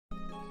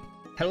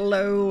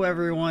Hello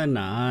everyone,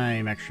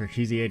 I'm Extra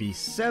Cheesy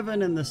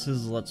 87 and this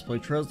is Let's Play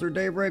Through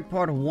Daybreak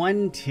part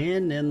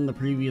 110. In the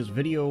previous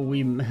video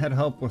we met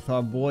up with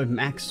our boy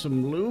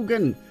Maxim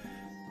Lugan,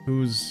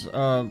 who's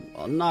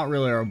not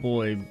really our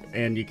boy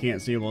and you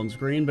can't see him on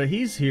screen, but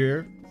he's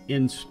here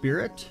in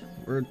spirit.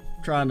 We're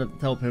trying to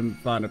help him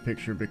find a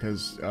picture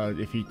because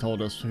if he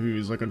told us who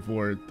he's looking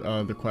for,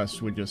 the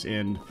quest would just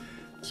end.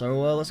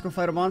 So let's go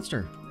fight a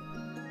monster.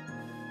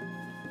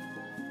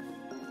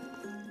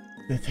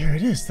 There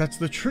it is, that's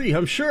the tree,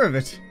 I'm sure of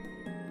it.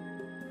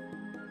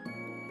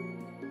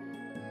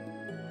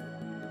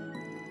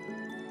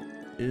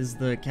 Is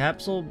the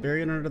capsule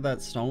buried under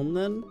that stone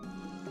then?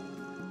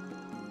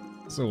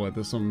 So what,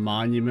 there's some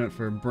monument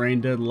for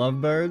brain-dead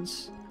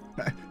lovebirds?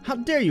 How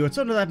dare you, it's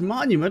under that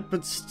monument,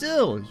 but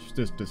still,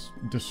 it's just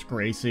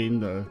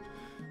disgracing the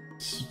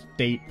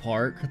state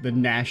park, the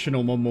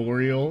national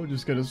memorial.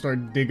 Just gonna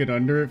start digging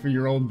under it for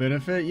your own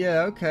benefit?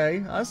 Yeah,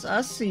 okay, I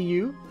see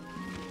you.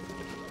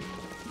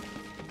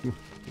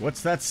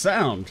 What's that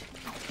sound?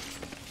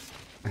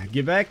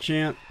 Get back,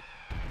 Chant.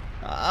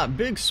 Ah,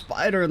 big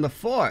spider in the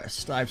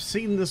forest. I've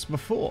seen this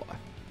before.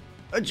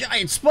 A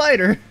giant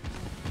spider!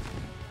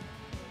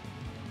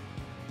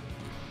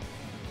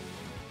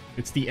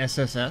 It's the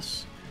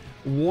SSS.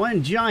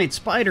 One giant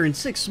spider and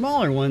 6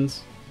 smaller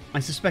ones.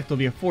 I suspect they'll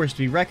be a force to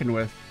be reckoned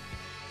with.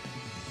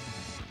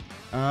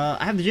 I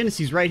have the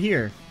Genesis right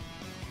here.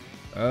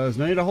 There's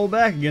no need to hold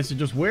back against it.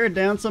 Just wear it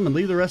down some and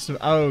leave the rest of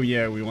it. Oh,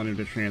 yeah, we want him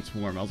to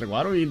transform. I was like,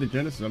 why do we need the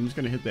Genesis? I'm just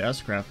going to hit the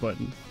S-Craft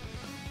button.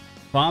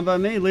 Fine by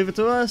me. Leave it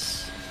to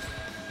us.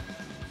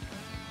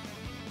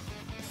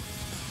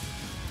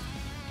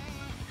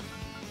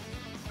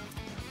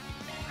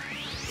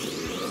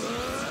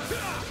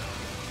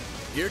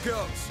 Here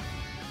goes.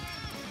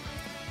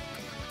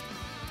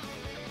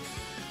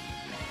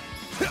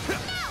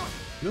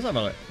 He does have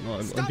a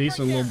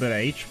decent little bit of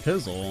H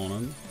pizzle on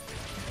him.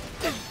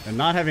 And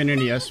not having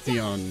any SP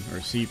on, or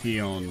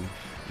CP on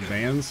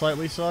Van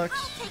slightly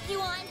sucks.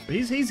 But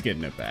he's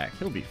getting it back.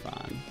 He'll be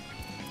fine.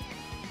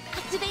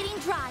 Activating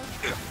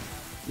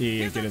drive.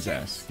 Yeah, get his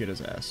ass. Get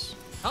his ass.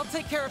 I'll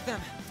take care of them.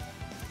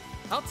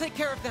 I'll take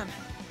care of them.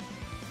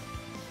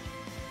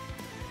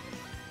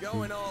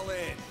 Going all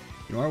in.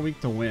 You are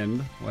weak to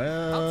wind. I'll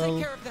Well,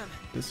 take care of them.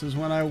 this is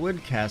when I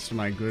would cast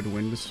my good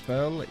wind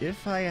spell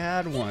if I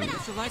had one.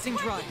 Neutralizing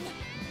drive.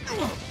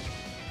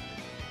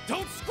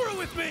 Don't screw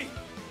with me.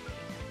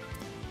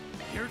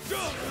 Here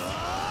goes.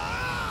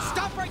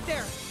 Stop right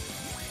there.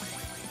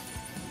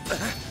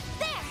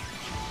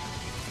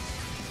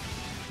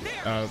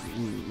 There.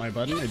 My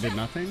button, it did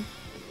nothing.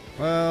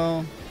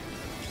 Well,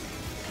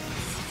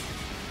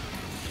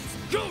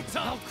 Go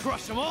time. I'll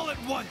crush them all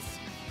at once.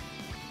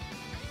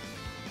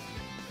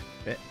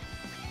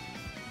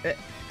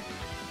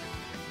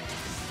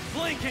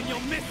 Blink and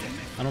you'll miss it.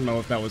 I don't know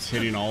if that was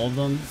hitting all of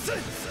them.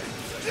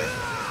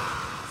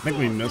 I think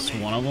we missed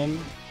one of them.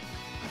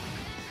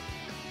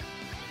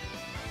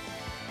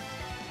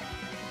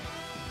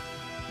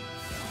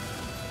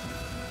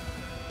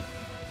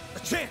 A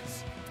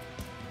chance.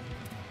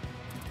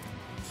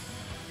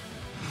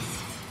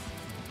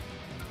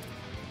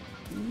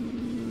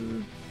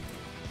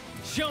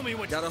 Show me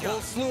what got you a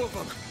whole slew of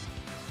them.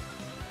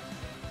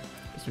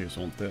 Guess we just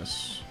want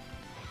this.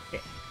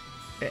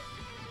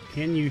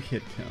 Can you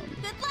hit him?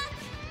 Good luck.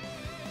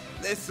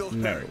 This'll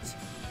No. hurt.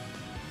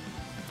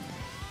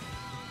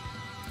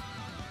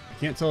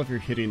 Can't tell if you're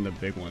hitting the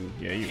big one.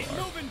 Yeah, you are.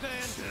 Moving,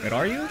 Van. Wait,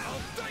 are you?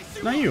 I'll dice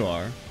you No, up. you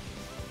are.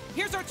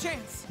 Here's our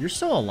chance. You're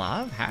still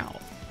alive? How?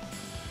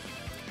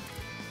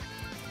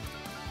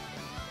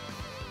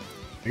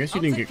 I guess you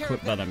I'll didn't take get care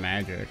clipped of by them. the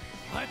magic.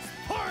 Let's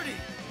party.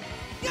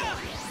 Oh,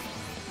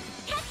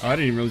 I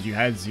didn't even realize you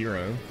had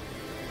 0.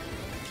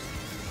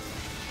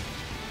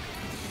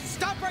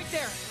 Stop right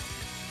there.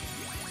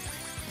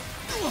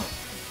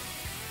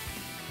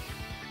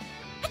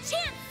 A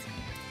chance.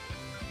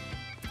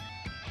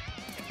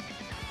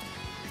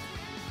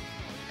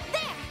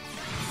 There.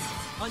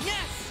 Oh,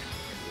 yes.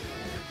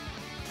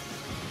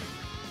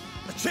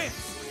 A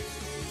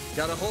chance.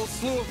 Got a whole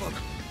slew of them.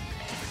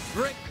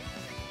 Great.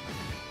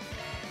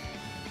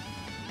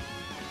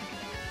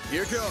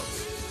 Here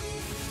goes.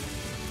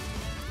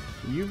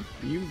 You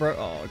broke.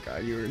 Oh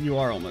god, you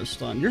are almost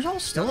done. You're all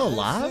still Got a whole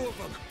alive? slew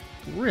of 'em.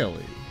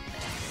 Really?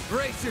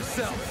 Brace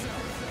yourself.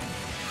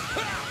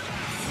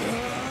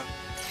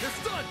 You're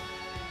stunned.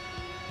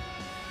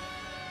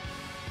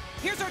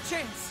 Here's our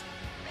chance.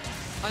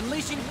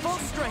 Unleashing full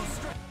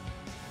strength.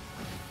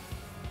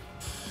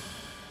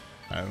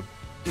 Oh.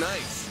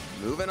 Nice.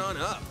 Moving on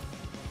up.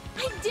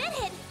 I did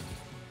it.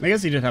 I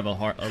guess he did have a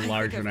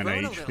large I've amount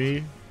grown a of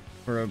HP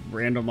for a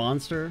random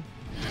monster.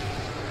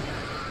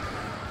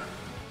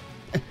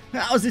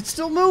 How is it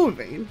still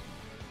moving?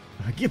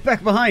 Get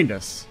back behind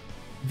us.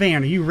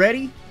 Van, are you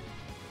ready?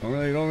 Don't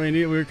really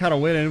need it. We were kind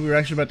of winning. We were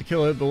actually about to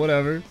kill it, but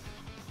whatever.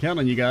 Count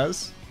on you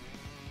guys.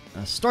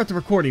 Start the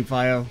recording,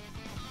 Fio.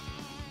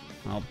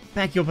 I'll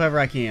back you up however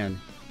I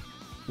can.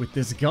 With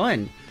this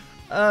gun.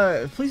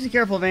 Please be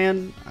careful,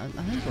 Van. I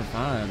think we're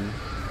fine.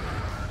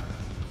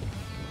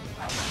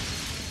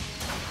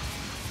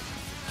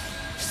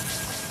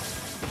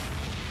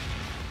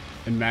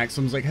 And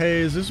Maxim's like, hey,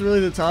 is this really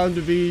the time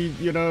to be,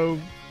 you know,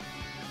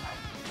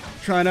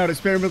 trying out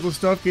experimental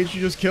stuff? Can't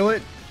you just kill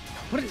it?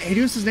 What in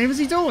Adios' name is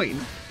he doing?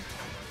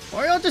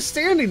 Why are y'all just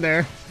standing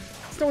there?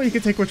 There's no way you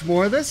can take much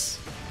more of this.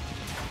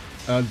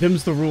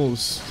 Them's the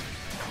rules.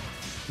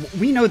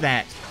 We know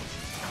that.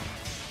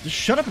 Just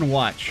shut up and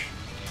watch.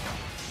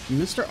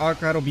 Mr.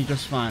 Arkwright will be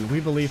just fine.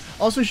 We believe.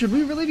 Also, should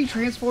we really be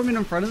transforming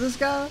in front of this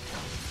guy?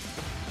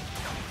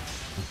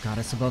 Oh,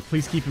 Goddess above,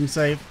 please keep him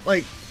safe.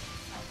 Like,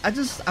 I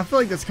feel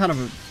like that's kind of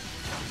a...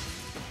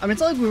 I mean,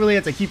 it's not like we really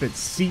have to keep it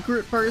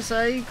secret, per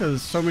se,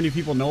 because so many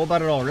people know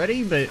about it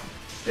already, but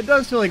it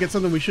does feel like it's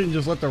something we shouldn't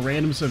just let the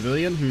random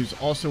civilian, who's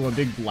also a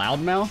big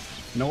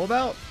loudmouth, know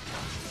about.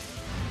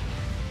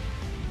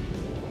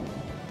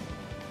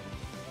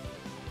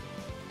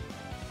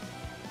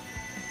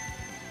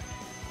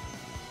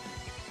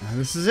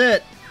 This is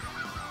it.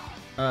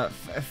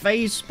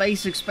 Phase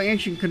space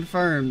expansion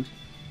confirmed.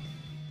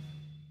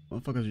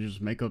 Motherfuckers just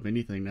make up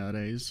anything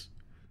nowadays.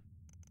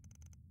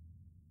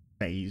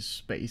 Phase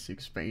space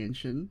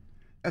expansion.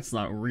 That's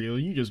not real.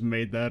 You just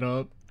made that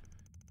up.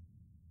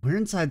 We're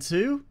inside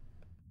too?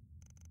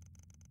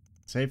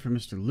 Save for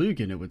Mr.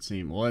 Lugan, it would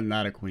seem. Well, isn't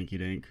that a quinky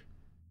dink?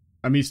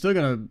 I mean, he's still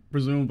gonna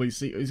presumably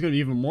see. He's gonna be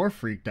even more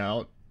freaked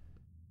out.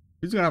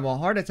 He's gonna have a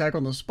heart attack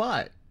on the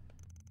spot.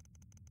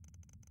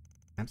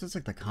 Perhaps it's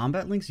like the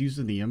combat links used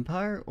in the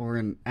Empire, or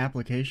an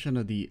application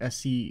of the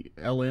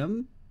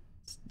SCLM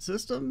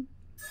system?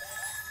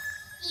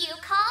 You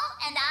call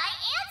and I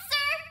answer.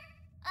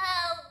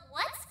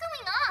 What's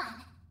going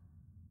on?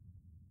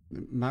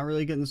 Am I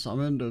really getting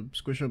summoned to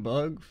squish a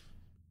bug?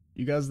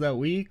 You guys that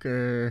weak,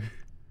 or...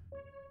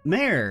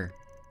 Mare!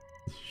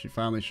 She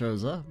finally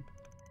shows up.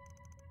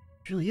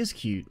 She really is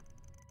cute.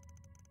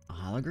 A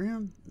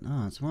hologram?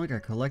 No, it's more like our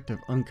collective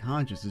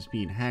unconscious is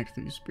being hacked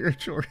through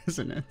spiritual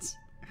resonance.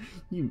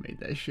 You made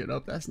that shit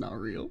up, that's not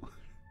real.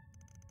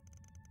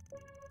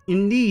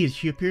 Indeed,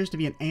 she appears to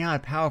be an AI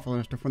powerful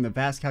enough to perform the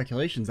vast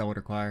calculations that would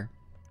require.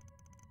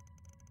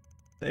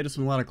 They had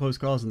some a lot of close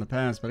calls in the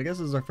past, but I guess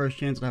this is our first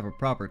chance to have a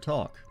proper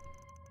talk.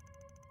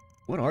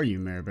 What are you,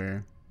 Mare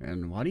Bear?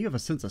 And why do you have a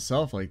sense of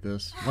self like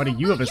this? Why do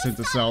you have a sense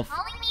of self?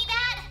 Calling me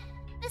that?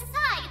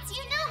 Besides,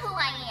 you know who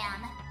I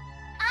am.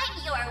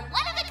 I'm your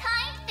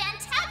one-of-a-kind,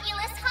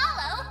 fantabulous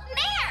hollow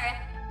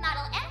Mare,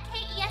 model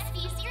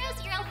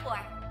MKESV004.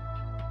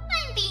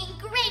 I'm being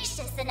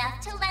gracious enough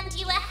to lend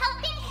you a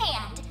helping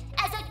hand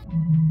as a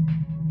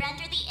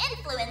under the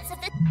influence of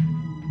the...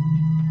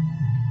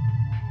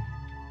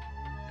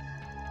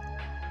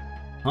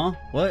 Huh?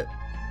 What?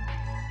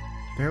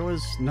 There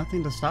was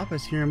nothing to stop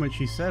us hearing what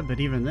she said, but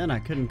even then I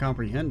couldn't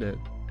comprehend it.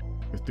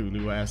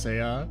 Cthulhu-ass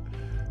AI.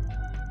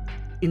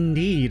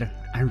 Indeed,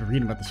 I remember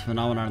reading about this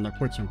phenomenon in the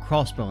reports from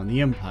Crossbell and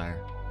the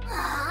Empire.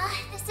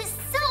 This is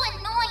so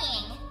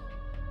annoying.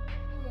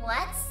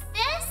 What's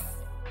this?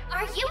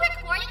 Are you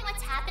recording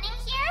what's happening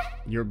here?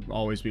 You're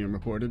always being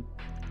recorded.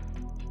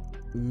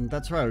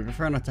 That's right, we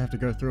prefer not to have to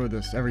go through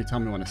this every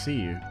time we want to see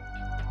you.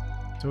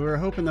 So we were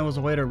hoping there was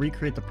a way to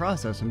recreate the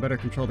process and better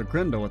control the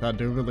Grendel without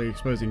deliberately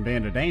exposing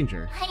Van to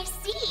danger. I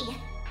see.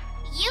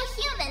 You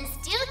humans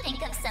do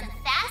think of some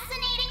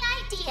fascinating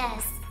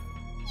ideas.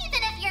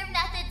 Even if your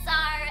methods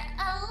are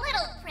a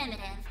little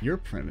primitive. You're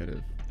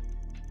primitive.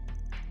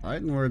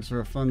 Fighting words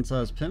for a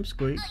fun-sized pimp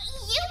squeak.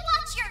 You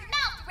watch your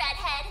mouth,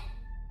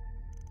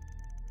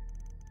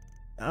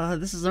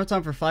 redhead! This is no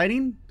time for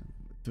fighting?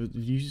 Did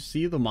you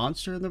see the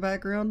monster in the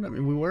background? I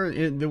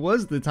mean, there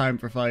was the time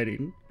for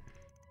fighting.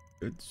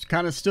 It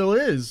kind of still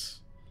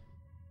is.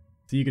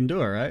 So you can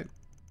do it, right?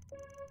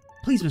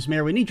 Please, Miss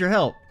Mare, we need your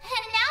help.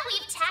 And now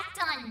we've tacked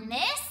on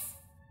this?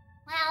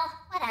 Well,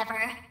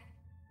 whatever.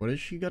 What is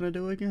she gonna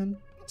do again?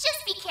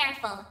 Just be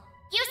careful.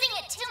 Using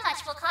it too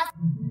much will cause...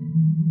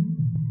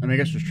 I mean, I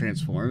guess just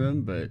transform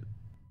him, but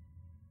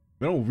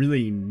we don't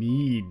really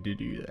need to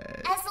do that.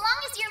 As long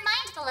as you're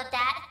mindful of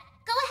that,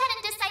 go ahead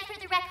and decipher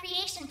the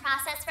recreation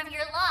process from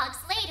your logs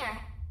later.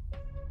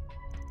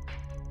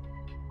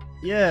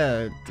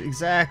 Yeah,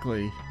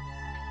 exactly.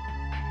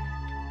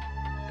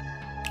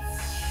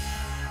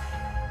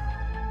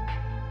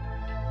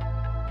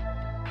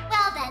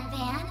 Well then,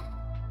 Van.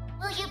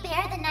 Will you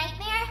bear the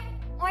nightmare,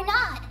 or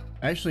not?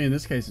 Actually, in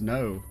this case,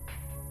 no.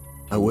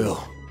 I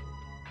will.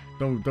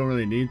 Don't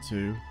really need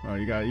to. Oh,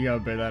 you gotta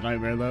bear that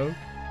nightmare though.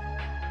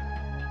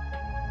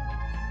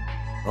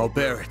 I'll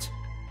bear it.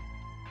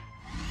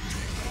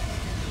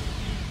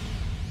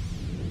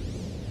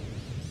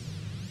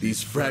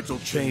 These fragile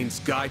chains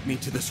guide me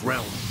to this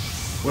realm,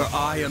 where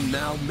I am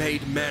now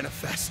made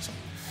manifest.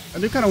 I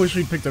do kind of wish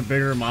we picked a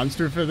bigger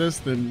monster for this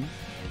than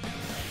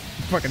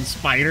fucking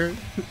spider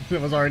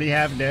that was already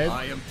half dead.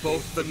 I am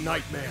both the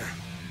nightmare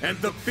and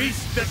the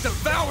beast that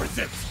devours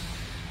it!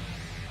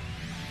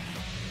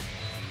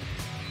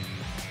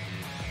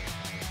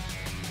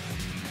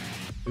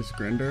 This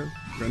Grendel?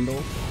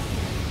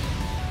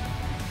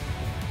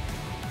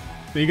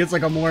 He gets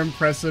like a more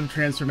impressive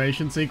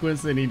transformation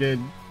sequence than he did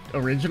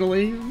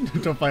originally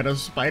to fight a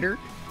spider.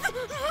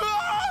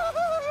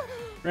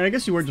 Right, I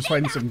guess you weren't just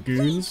fighting some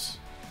goons.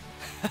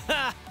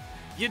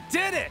 You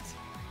did it!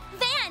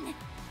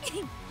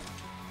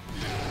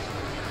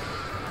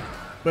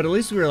 But at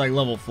least we were like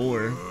level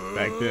 4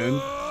 back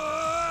then.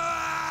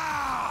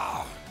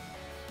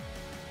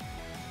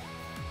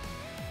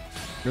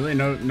 Really,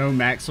 no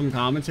Maxim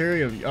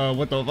commentary of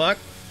what the fuck?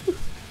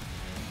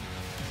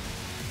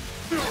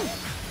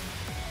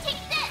 Take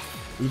this.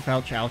 Oof,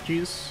 ouch,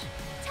 ouchies.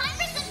 Time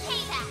for some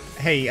payback.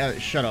 Hey,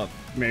 shut up,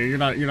 man. You're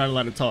not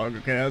allowed to talk.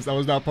 Okay, that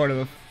was not part of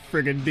the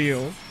friggin'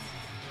 deal.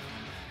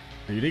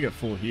 Oh, you did get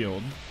full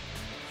healed.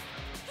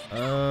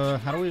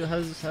 How do we do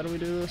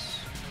this?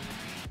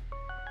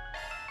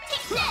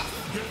 Take this.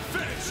 Get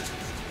finished!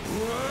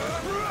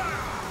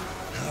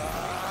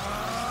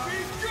 Be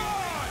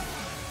gone!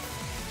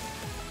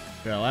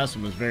 Yeah, the last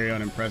one was very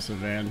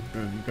unimpressive, man.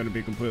 I'm gonna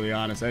be completely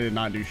honest. I did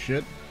not do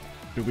shit.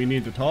 Do we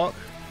need to talk?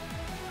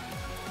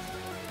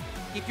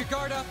 Keep your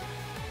guard up.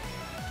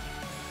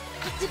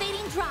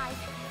 Activating drive.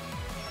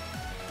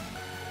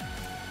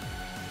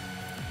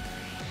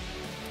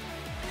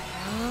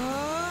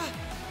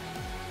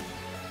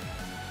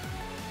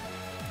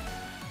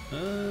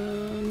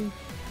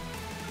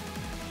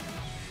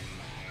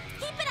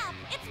 Keep it up.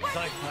 It's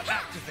working.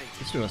 Activate!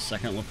 Let's do a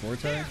second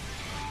LaForte.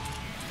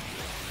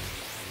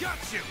 Got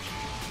you!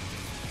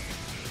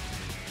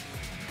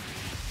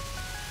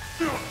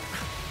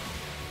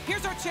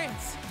 Here's our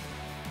chance.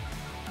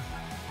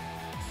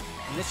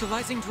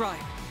 Initializing drive.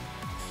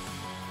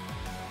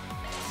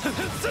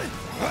 Petra.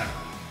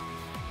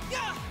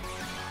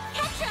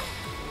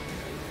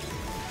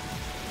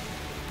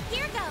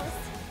 Here goes.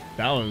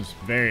 That was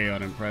very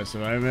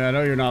unimpressive. I mean, I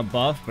know you're not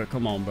buff, but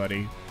come on,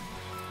 buddy.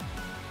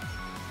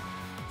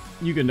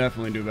 You can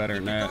definitely do better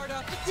than Keep your that. guard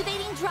up.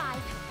 Activating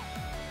drive.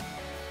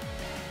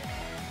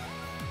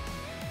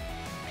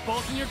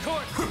 Bulking your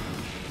course.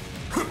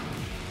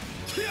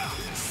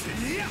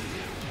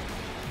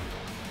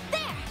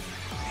 There.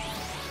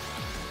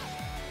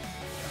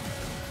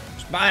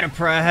 Spider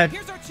pride.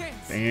 Here's our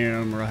chance.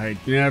 Damn right.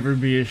 Never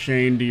be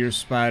ashamed of your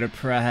spider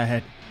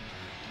pride.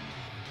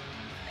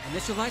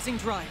 Initializing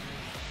drive.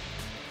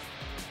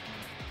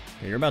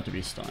 Okay, you're about to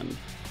be stunned.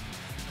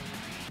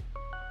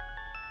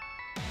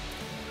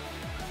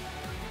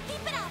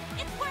 Keep it up.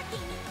 It's working.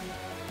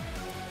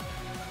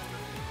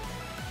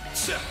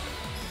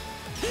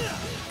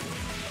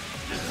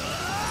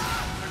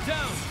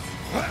 Down.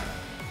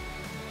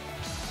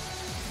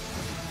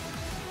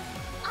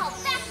 I'll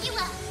back you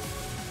up.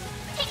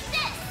 Take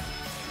this.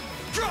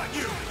 Got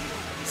you!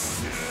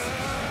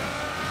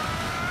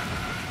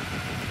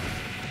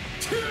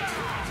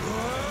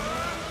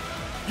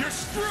 You're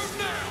screwed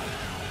now!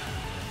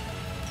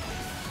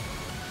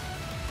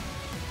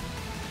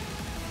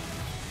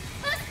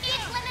 Boost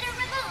gauge limiter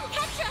removed.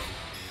 Petra.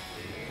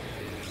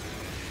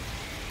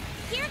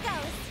 Here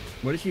goes.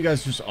 What if you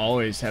guys just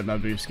always have my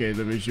boost gauge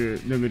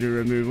limiter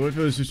removed? What if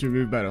it was just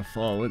removed by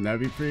default? Wouldn't that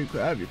be pretty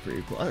cool? That'd be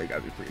pretty cool. I think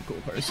that'd be pretty cool,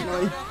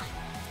 personally.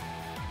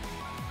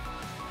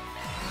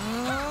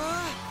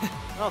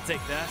 I'll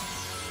take that.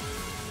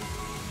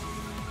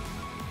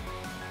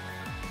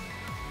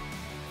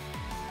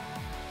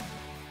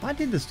 Why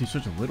did this do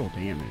such a little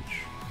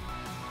damage?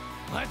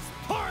 Let's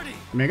party!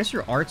 I mean, I guess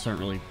your arts aren't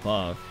really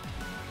buffed.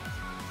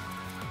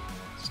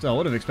 Still, I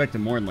would have expected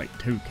more than like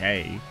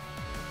 2K.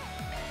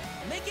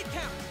 Make it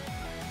count.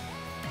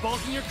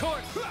 Bulking your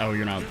course. Oh,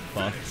 you're not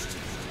buffed.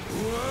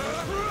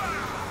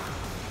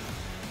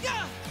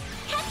 Yeah.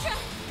 Petra.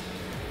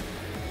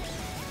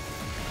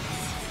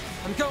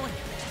 I'm going.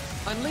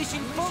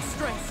 Unleashing full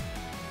strength.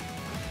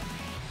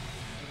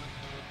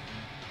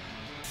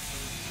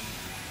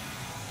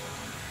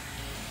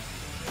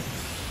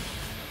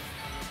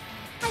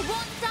 I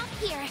won't stop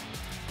here.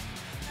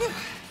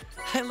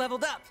 I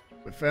leveled up.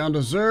 We found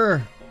a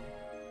Zur.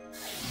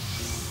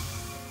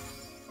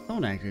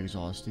 Don't act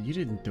exhausted. You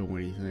didn't do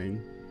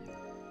anything.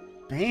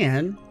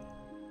 Van,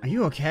 are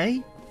you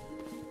okay?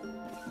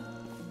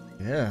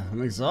 Yeah,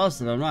 I'm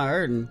exhausted. I'm not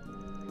hurting.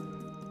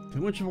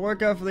 Too much of a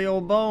workout for the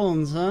old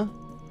bones, huh?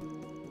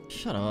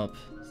 Shut up.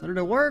 So did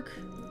it work?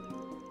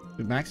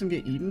 Did Maxim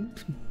get eaten?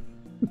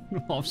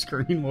 Off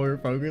screen while we were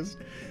focused?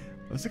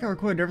 Looks like I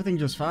recorded everything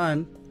just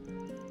fine.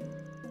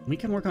 We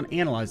can work on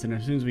analyzing it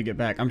as soon as we get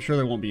back. I'm sure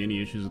there won't be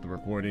any issues with the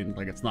recording.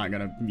 Like, it's not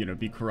gonna, you know,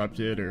 be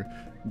corrupted or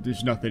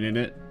there's nothing in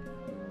it.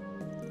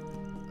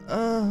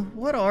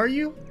 What are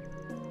you?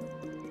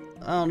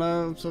 I don't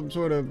know, some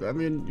sort of, I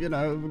mean, you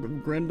know,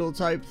 Grendel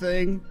type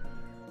thing.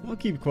 We'll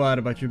keep quiet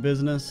about your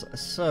business,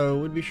 so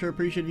we'd be sure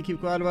appreciate if you keep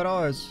quiet about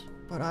ours.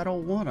 But I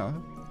don't wanna.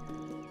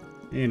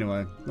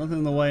 Anyway, nothing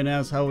in the way now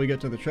is how we get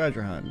to the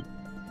treasure hunt.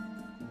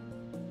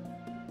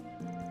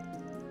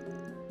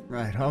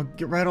 Right, I'll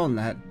get right on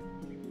that.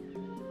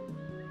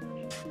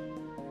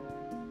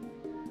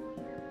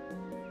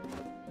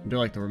 I do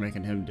like that we're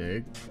making him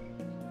dig.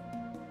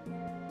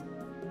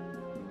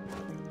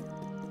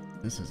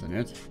 This isn't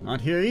it. Not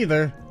here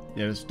either.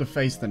 Yeah, it's to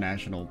face the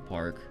national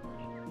park.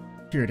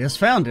 Here it is,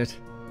 found it!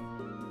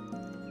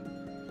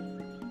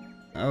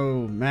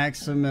 Oh,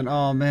 Maxim and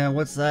oh man,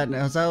 what's that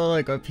now? Is that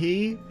like a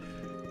P?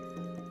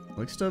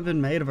 Looks to have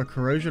been made of a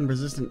corrosion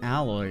resistant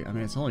alloy. I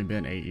mean, it's only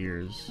been 8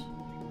 years.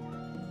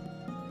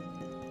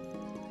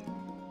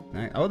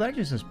 Oh, that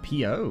just says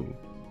PO.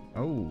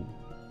 Oh.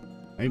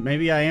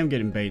 Maybe I am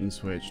getting bait and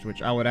switched,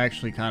 which I would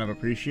actually kind of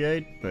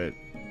appreciate, but...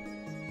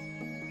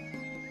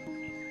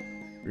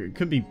 It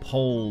could be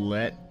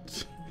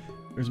Paulette.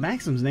 There's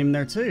Maxim's name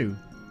there too.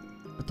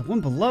 But the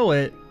one below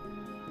it...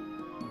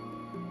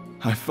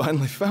 I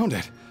finally found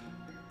it.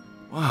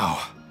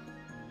 Wow.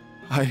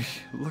 I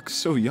look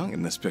so young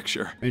in this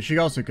picture. And she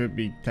also could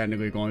be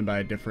technically going by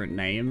a different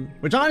name.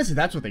 Which honestly,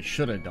 that's what they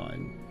should have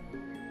done.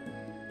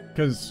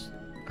 Because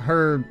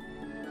her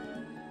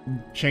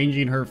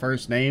changing her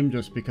first name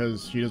just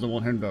because she doesn't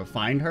want him to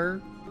find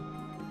her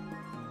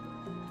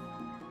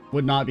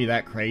would not be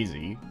that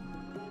crazy.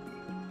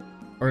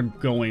 Or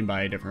going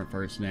by a different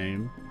first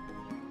name.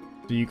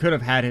 So you could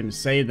have had him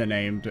say the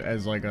name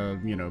as like a,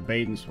 you know,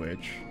 bait and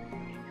switch.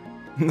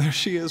 There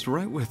she is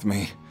right with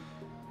me.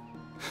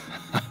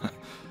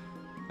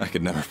 I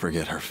could never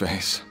forget her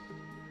face.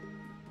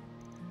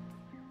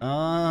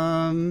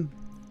 That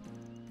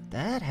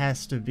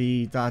has to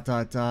be ...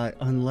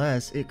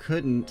 unless it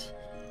couldn't.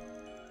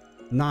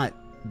 Not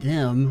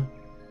them.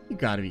 You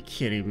gotta be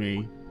kidding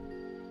me.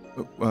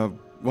 What?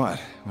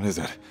 What is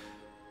it?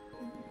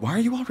 Why are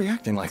you all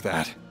reacting like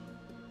that?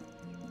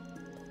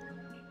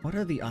 What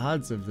are the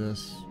odds of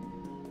this?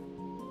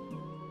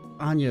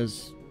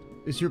 Anya's...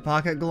 Is your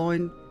pocket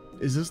glowing?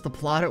 Is this the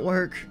plot at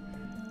work?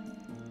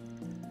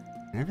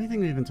 Everything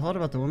we've been told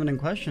about the woman in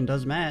question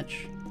does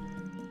match.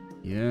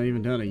 Yeah,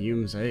 even down to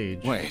Yume's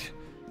age. Wait.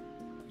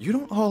 You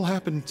don't all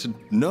happen to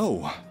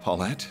know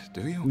Paulette,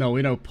 do you? No,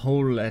 we know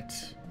Paulette.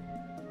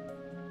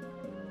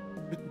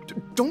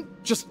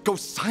 Don't just go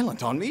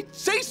silent on me.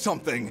 Say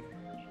something!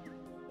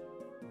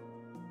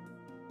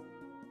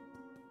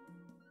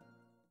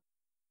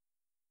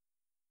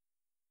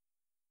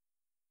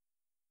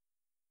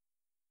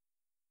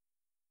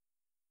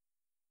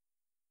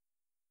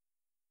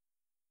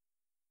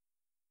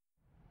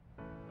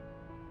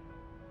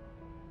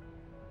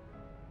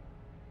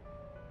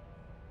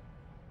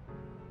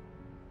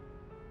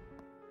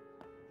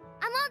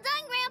 I'm all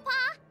done, Grandpa.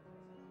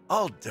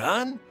 All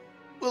done?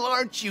 Well,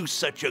 aren't you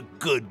such a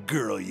good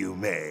girl,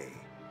 Yume?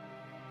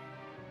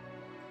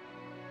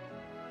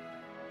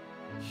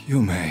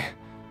 Yume.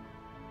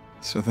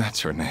 So that's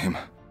her name.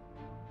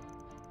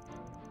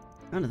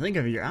 Come to think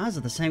of it, your eyes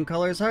are the same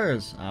color as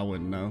hers. I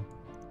wouldn't know.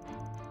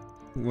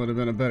 Would have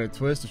been a better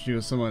twist if she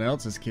was someone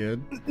else's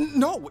kid.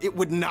 No, it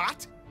would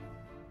not!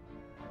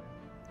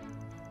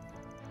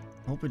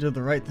 Hope we did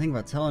the right thing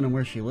by telling him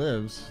where she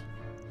lives.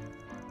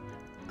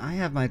 I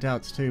have my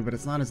doubts too, but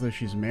it's not as though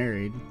she's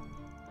married.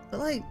 But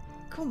like,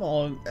 come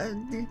on.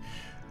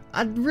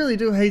 I really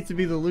do hate to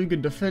be the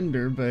Lugan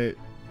defender, but...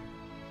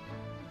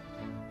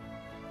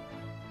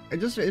 It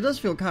does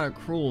feel kind of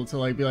cruel to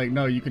like be like,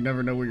 no, you can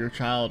never know where your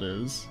child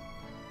is.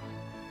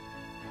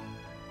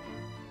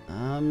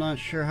 I'm not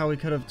sure how we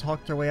could have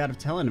talked our way out of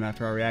telling him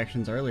after our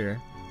reactions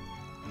earlier.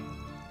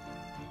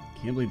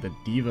 Can't believe the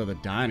diva the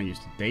diner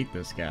used to date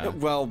this guy.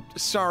 Well,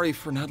 sorry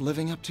for not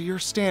living up to your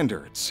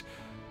standards.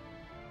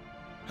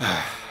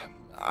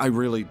 I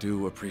really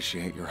do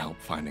appreciate your help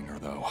finding her,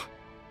 though.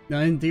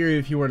 Now, in theory,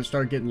 if you were to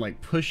start getting,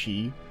 like,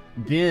 pushy,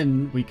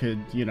 then we could,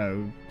 you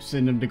know,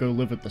 send him to go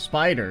live with the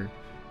spider.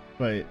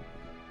 But,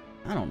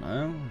 I don't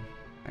know.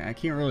 I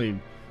can't really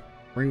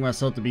bring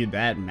myself to be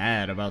that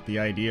mad about the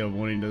idea of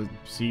wanting to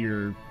see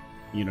your,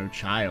 you know,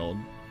 child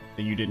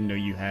that you didn't know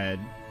you had.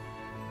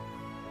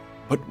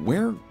 But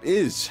where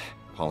is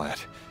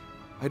Paulette?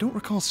 I don't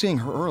recall seeing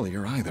her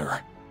earlier,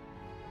 either.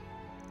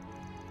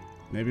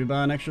 Maybe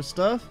buying extra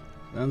stuff?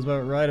 Sounds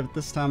about right at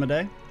this time of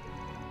day.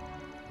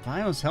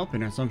 Vio's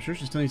helping her, so I'm sure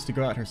she still needs to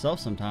go out herself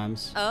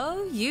sometimes.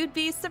 Oh, you'd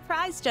be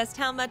surprised just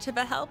how much of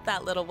a help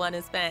that little one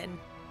has been.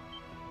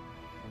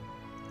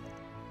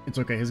 It's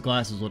okay, his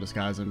glasses will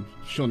disguise him.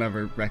 She'll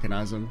never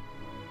recognize him.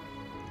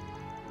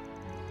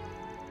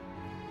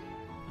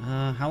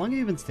 How long have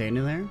you been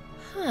standing there?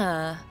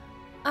 Huh.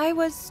 I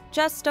was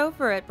just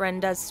over at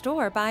Brenda's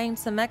store buying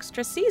some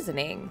extra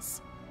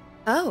seasonings.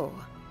 Oh.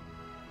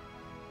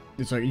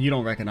 It's like, you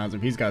don't recognize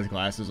him. He's got his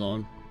glasses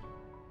on.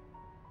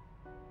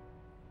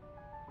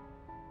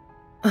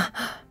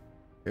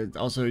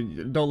 Also,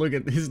 don't look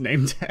at his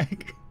name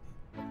tag.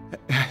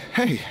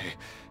 Hey,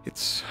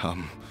 it's,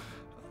 I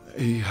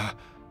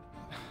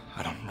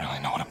don't really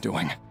know what I'm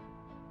doing.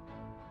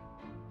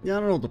 Yeah, I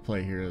don't know what the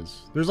play here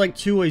is. There's like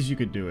two ways you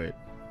could do it.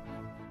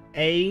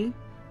 A,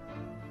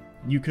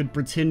 you could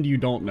pretend you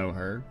don't know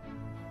her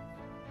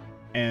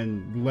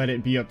and let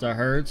it be up to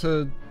her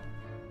to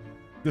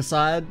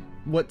decide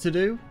what to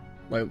do.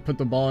 Like, put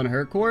the ball in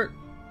her court.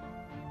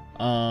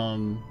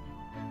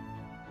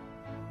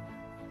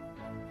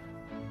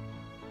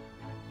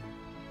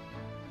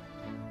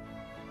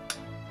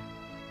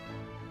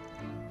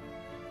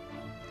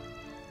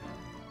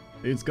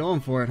 It's going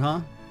for it,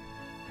 huh?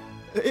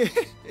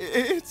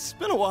 It's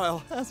been a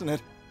while, hasn't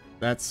it?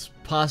 That's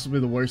possibly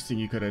the worst thing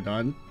you could have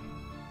done.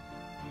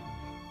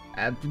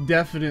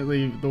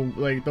 Definitely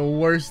the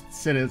worst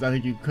sentence I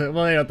think you could.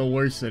 Well, not the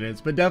worst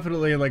sentence, but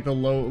definitely like the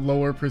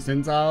lower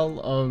percentile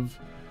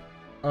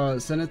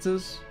of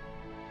sentences.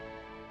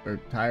 Or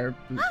tire...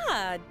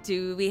 Ah,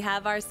 do we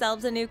have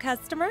ourselves a new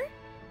customer?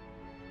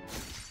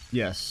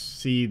 Yes,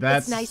 see,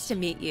 that's... It's nice to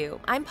meet you.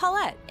 I'm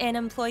Paulette, an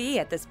employee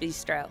at this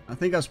bistro. I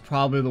think that's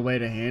probably the way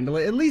to handle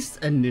it, at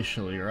least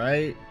initially,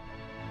 right?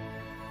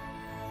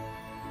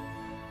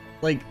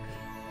 Like,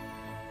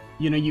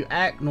 you know, you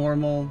act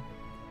normal,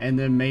 and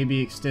then maybe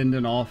extend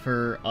an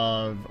offer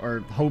of,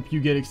 or hope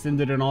you get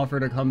extended an offer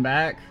to come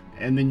back,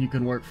 and then you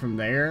can work from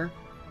there.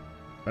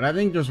 But I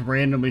think just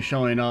randomly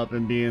showing up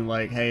and being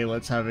like, hey,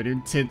 let's have an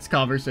intense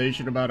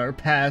conversation about our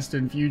past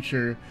and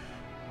future,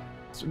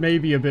 it's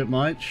maybe a bit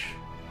much.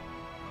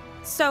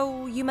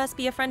 So, you must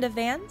be a friend of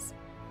Van's?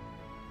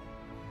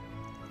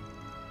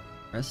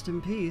 Rest in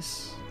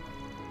peace.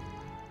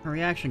 Her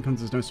reaction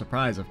comes as no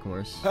surprise, of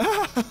course.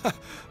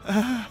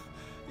 Yeah,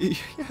 you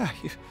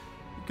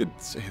could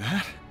say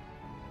that.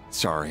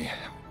 Sorry.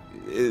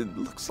 It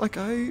looks like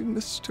I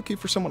mistook you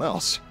for someone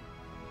else.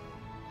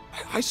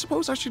 I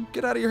suppose I should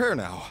get out of your hair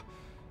now.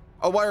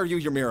 I'll wire you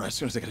your mirror as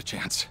soon as I get a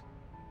chance.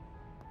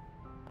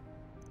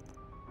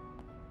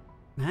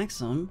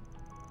 Maxim?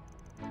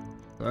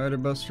 Sorry to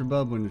bust your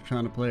bub when you're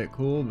trying to play it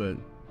cool, but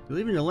you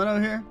leaving your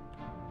lino here?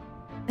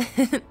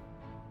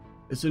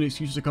 It's an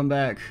excuse to come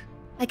back.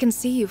 I can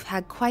see you've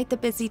had quite the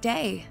busy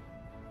day.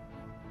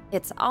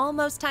 It's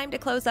almost time to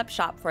close up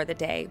shop for the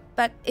day,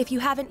 but if you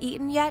haven't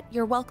eaten yet,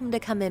 you're welcome to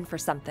come in for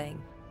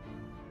something.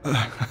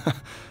 Are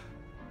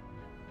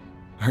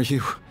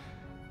you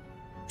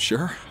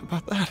sure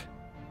about that?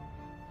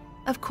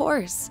 Of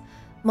course.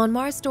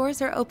 Monmar's doors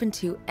are open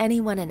to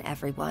anyone and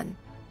everyone.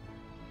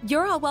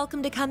 You're all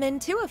welcome to come in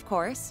too, of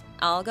course.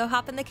 I'll go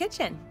hop in the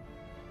kitchen.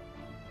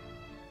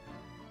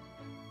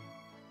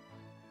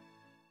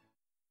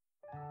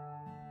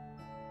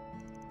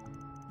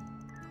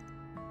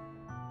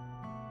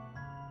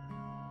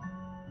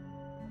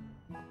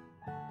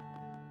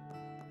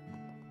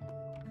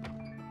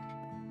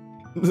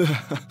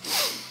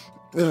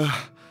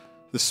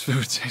 This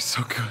food tastes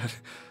so good,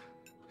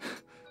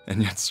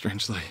 and yet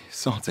strangely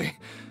salty.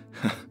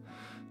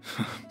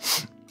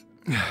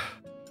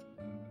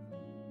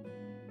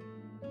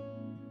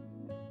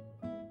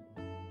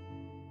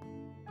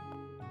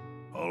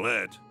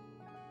 Paulette.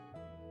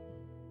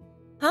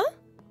 Huh?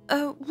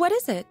 What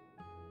is it?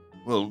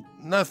 Well,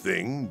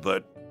 nothing,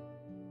 but...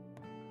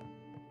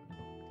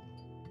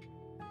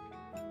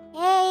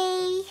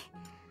 Hey,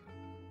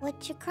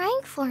 what you crying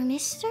for,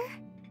 mister?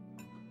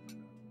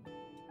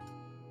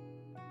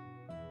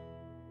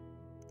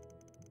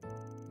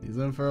 He's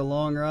in for a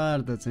long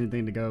ride if that's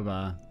anything to go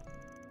by.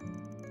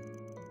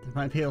 There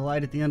might be a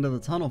light at the end of the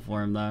tunnel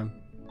for him, though.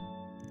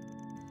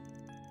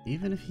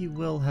 Even if he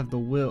will have the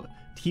will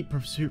to keep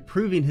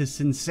proving his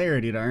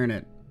sincerity to earn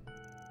it.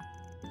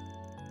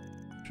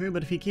 True,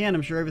 but if he can,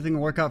 I'm sure everything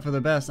will work out for the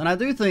best. And I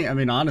do think, I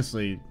mean,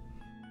 honestly,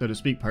 so to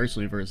speak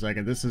personally for a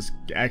second, this is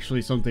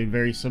actually something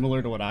very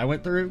similar to what I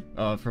went through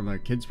from a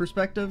kid's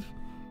perspective.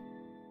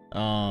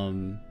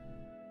 Because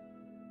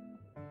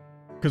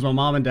my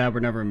mom and dad were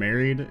never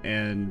married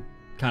and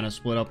kind of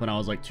split up when I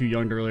was like too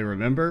young to really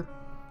remember.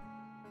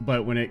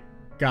 But when it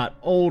got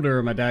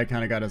older, my dad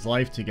kind of got his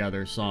life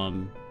together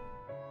some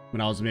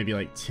when I was maybe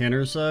like 10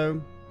 or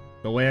so.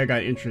 The way I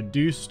got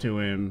introduced to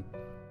him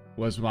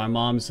was my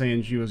mom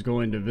saying she was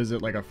going to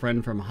visit like a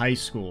friend from high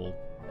school.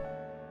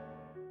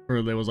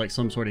 Or there was like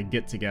some sort of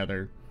get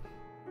together.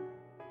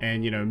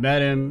 And, you know,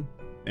 met him.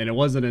 And it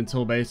wasn't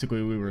until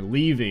basically we were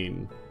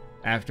leaving,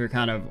 after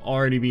kind of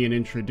already being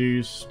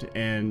introduced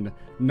and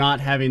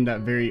not having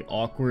that very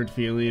awkward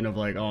feeling of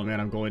like, oh man,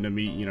 I'm going to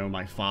meet, you know,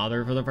 my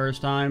father for the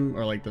first time,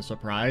 or like the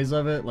surprise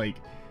of it, like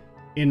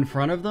in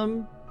front of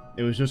them.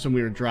 It was just when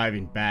we were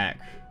driving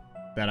back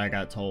that I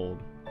got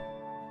told.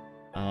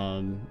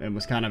 And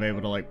was kind of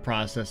able to like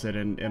process it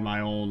in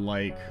my own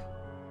like,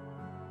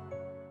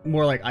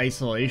 more like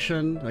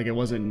isolation. Like it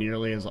wasn't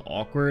nearly as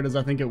awkward as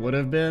I think it would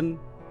have been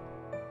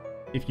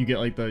if you get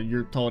like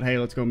you're told, hey,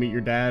 let's go meet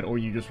your dad, or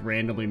you just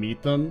randomly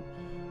meet them.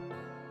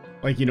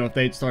 Like, you know, if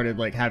they'd started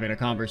like having a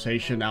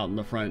conversation out in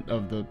the front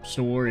of the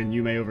store and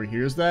Yume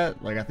overhears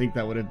that, like I think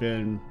that would have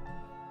been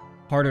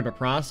harder to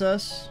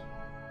process.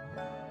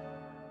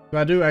 But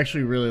I do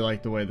actually really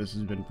like the way this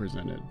has been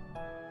presented.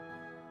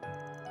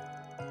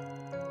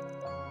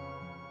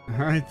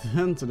 Alright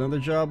then, it's another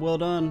job well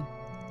done.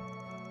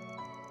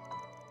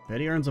 Bet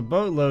he earns a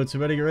boatload, so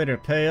better get ready to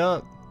pay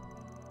up.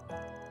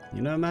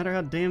 You know, no matter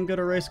how damn good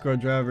a race car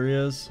driver he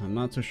is, I'm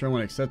not so sure I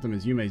want to accept him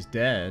as Yume's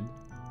dad.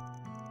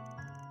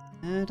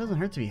 It doesn't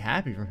hurt to be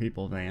happy for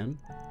people, Van.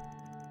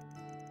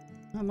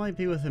 I might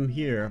be with him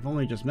here. I've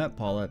only just met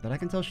Paulette, but I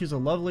can tell she's a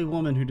lovely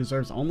woman who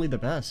deserves only the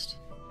best.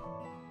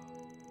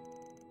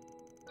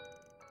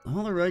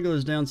 All the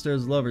regulars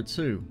downstairs love her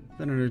too.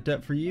 Been in her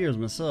debt for years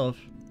myself.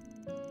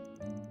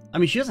 I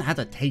mean, she doesn't have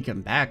to take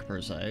him back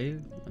per se.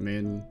 I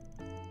mean,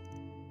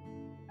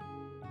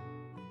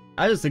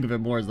 I just think of it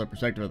more as the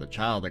perspective of the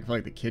child. Like, I feel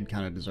like the kid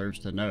kind of deserves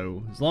to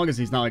know. As long as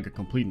he's not like a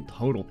complete and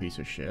total piece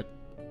of shit.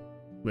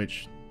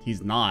 Which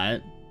he's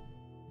not.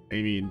 I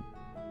mean,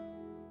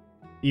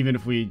 even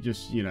if we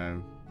just, you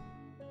know,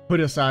 put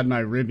aside my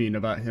ribbing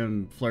about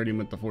him flirting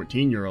with the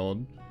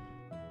 14-year-old,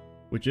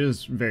 which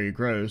is very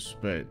gross,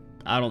 but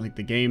I don't think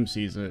the game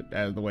sees it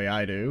as the way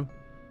I do.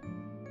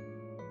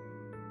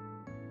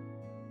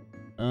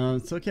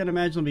 Still can't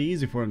imagine it'll be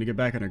easy for him to get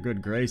back in her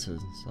good graces,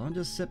 so I'll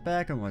just sit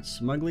back and watch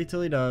smugly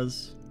till he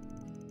does.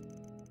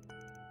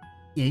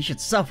 Yeah, he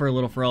should suffer a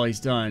little for all he's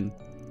done.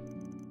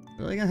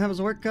 Really gonna have his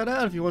work cut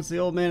out if he wants the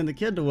old man and the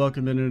kid to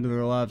welcome him into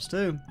their lives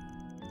too.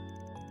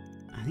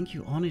 I think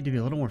you all need to be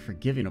a little more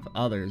forgiving of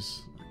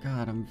others.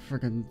 God, I'm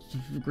freaking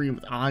agreeing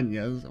with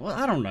Anya. Well,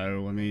 I don't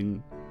know, I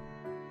mean...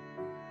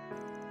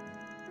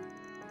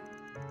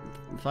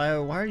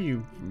 Fio, why are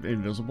you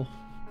invisible?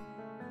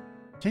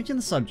 Changing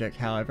the subject,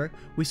 however,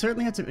 we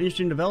certainly had some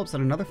interesting develops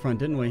on another front,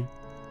 didn't we?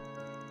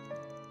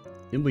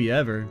 Did we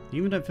ever?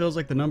 Even if it feels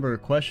like the number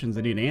of questions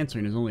that need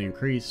answering has only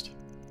increased.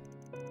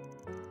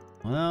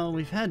 Well,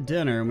 we've had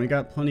dinner and we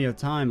got plenty of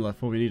time left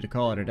before we need to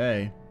call it a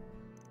day.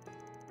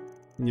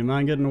 You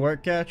mind getting to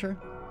work, Catcher?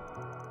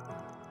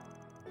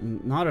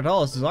 Not at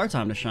all, this is our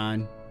time to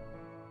shine.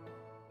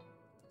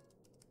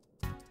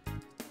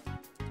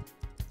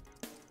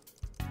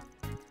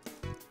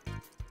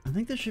 I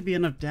think there should be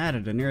enough data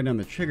to narrow down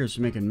the triggers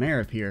for making Mare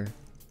appear.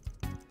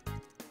 If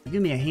you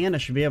give me a hand, I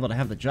should be able to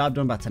have the job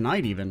done by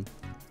tonight even.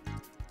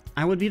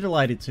 I would be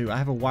delighted to. I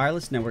have a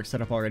wireless network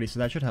set up already, so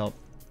that should help.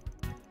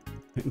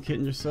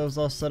 Getting yourselves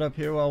all set up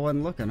here while I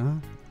wasn't looking, huh?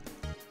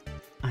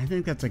 I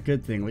think that's a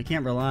good thing. We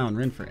can't rely on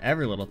Rin for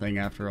every little thing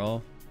after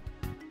all.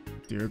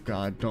 Dear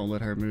God, don't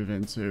let her move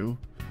in too.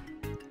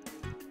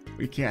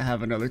 We can't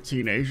have another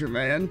teenager,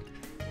 man.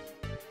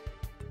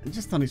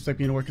 Just don't expect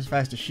me to work as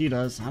fast as she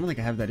does. I don't think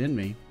I have that in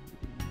me.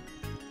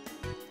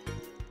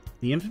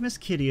 The infamous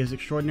Kitty is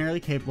extraordinarily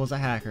capable as a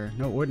hacker.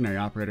 No ordinary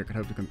operator could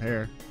hope to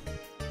compare.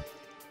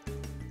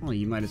 Well,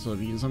 you might as well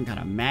be using some kind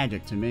of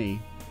magic to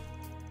me.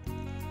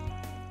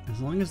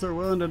 As long as they're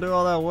willing to do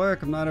all that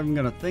work, I'm not even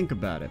gonna think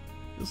about it.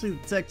 You'll see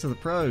the tech to the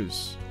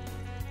pros.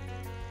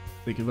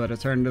 Think you're about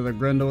to turn into the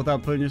Grendel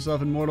without putting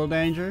yourself in mortal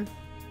danger?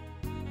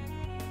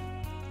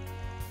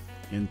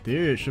 In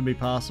theory, it should be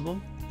possible.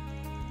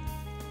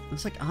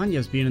 Looks like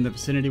Anya's being in the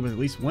vicinity with at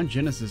least one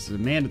Genesis is a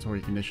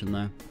mandatory condition,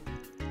 though.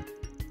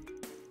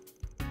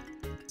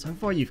 So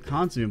far, you've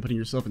constantly been putting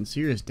yourself in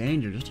serious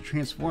danger just to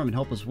transform and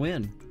help us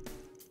win.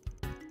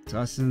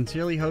 So I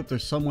sincerely hope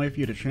there's some way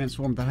for you to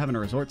transform without having to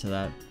resort to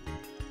that.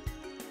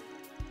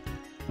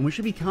 And we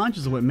should be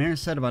conscious of what Mare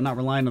said about not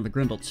relying on the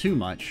Grendel too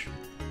much.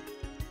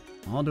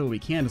 I'll do what we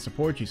can to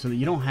support you so that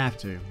you don't have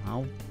to.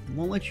 I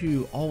won't let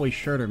you always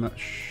shoulder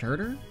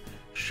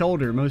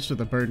most of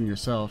the burden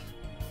yourself.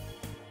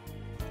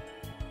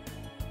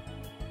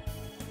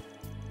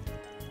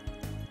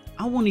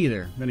 I won't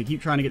either. I'm gonna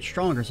keep trying to get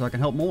stronger so I can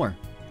help more.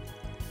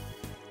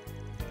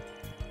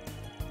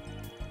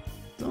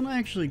 Don't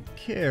actually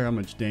care how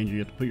much danger you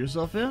have to put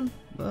yourself in,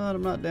 but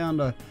I'm not down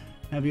to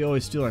have you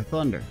always steal our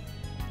thunder.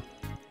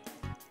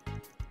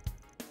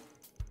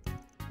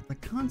 The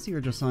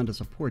concierge assigned to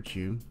support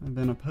you have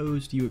been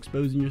opposed to you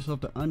exposing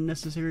yourself to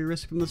unnecessary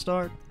risk from the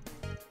start,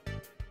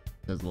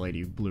 says the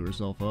lady who blew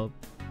herself up.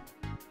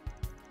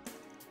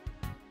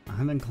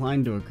 I'm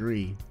inclined to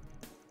agree.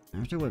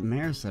 After what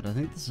Mare said, I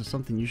think this is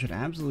something you should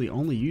absolutely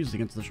only use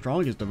against the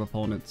strongest of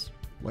opponents,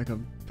 like a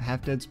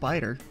half-dead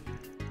spider.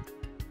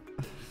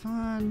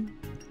 Fine.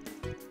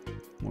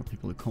 More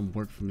people who come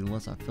work for me, the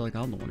less I feel like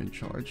I'm the one in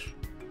charge.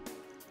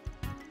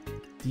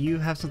 Do you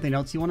have something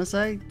else you want to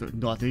say?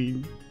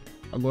 Nothing.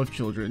 I love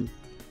children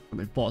when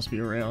they boss me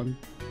around.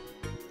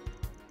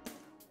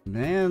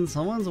 Man,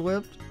 someone's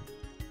whipped.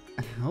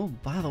 Oh,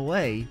 by the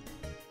way,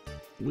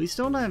 we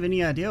still don't have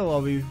any idea why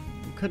we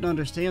couldn't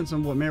understand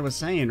some of what Mare was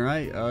saying,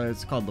 right?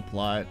 It's called the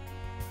plot.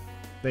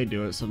 They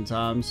do it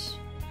sometimes.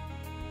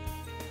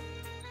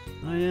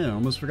 Oh yeah,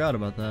 almost forgot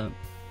about that.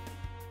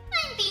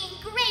 I'm being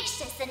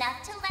gracious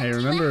enough to lend Hey, you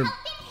remember a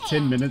helping 10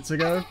 hand. minutes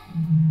ago?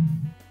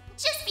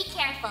 Just be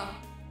careful.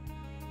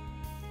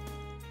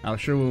 I was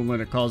sure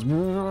when it calls. We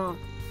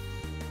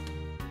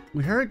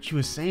heard what she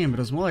was saying, but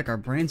it was more like our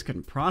brains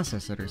couldn't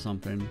process it or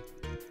something.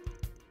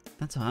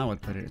 That's how I would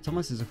put it. It's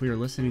almost as if we were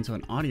listening to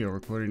an audio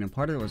recording and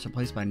part of it was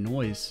replaced by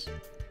noise.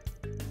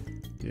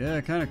 Yeah,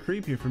 kind of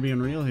creepy for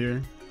being real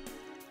here.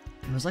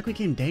 It was like we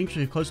came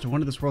dangerously close to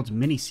one of this world's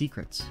many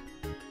secrets.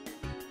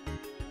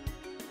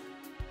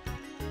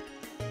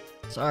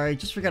 Sorry,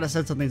 just forgot I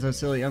said something so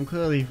silly. I'm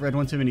clearly read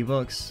one too many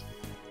books.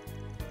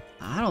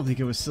 I don't think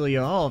it was silly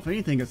at all. If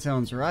anything, it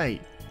sounds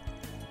right.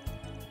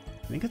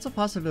 I think it's a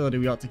possibility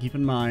we ought to keep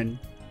in mind.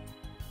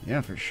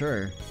 Yeah, for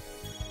sure.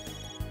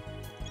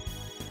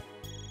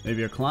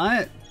 Maybe a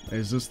client?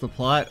 Is this the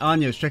plot?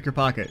 Anya, check your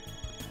pocket.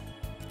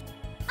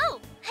 Oh,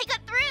 I got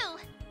through.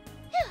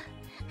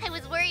 Phew. I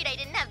was worried I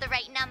didn't have the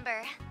right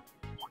number.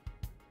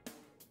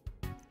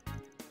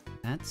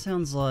 That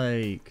sounds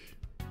like...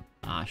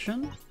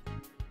 Ashen?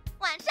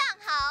 晚上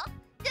好.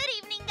 Good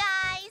evening,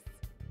 guys.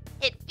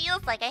 It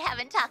feels like I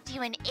haven't talked to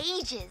you in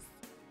ages.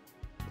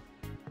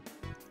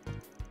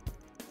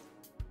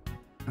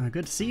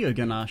 Good to see you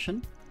again,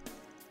 Ashen.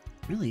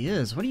 Really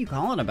is. What are you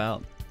calling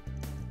about?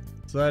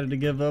 Decided to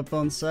give up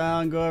on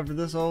Sal and go after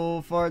this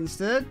old fart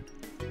instead?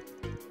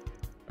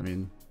 I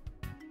mean,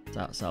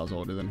 Sal's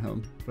older than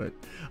him, but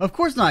of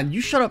course not.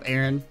 You shut up,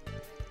 Aaron.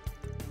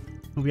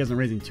 Hope he hasn't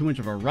raising too much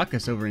of a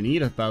ruckus over in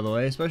Edith, by the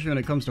way, especially when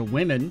it comes to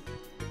women.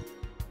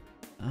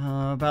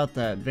 About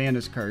that, Van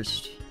is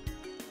cursed.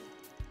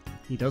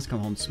 He does come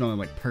home smelling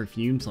like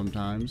perfume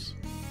sometimes.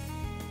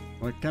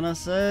 What can I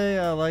say?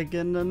 I like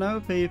getting to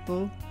know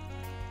people.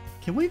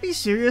 Can we be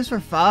serious for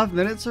 5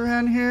 minutes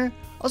around here?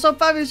 Also, I'm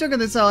 5 years younger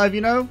than Sal, you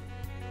know?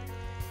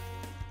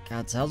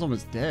 God, Sal's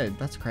almost dead.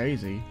 That's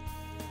crazy.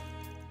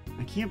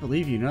 I can't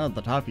believe you know at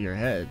the top of your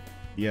head.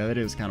 Yeah, that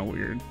is kind of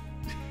weird.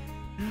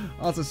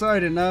 Also, sorry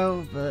to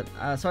know, but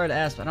sorry to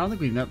ask, but I don't think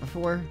we've met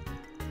before.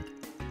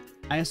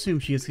 I assume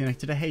she is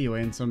connected to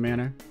Heiue in some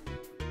manner.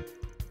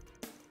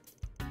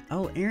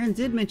 Oh, Aaron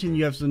did mention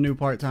you have some new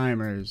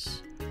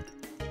part-timers.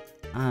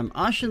 I'm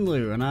Ashin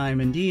Lu, and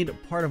I'm indeed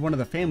part of one of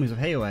the families of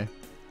Heiue.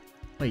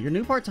 Wait, your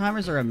new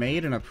part-timers are a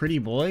maid and a pretty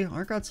boy?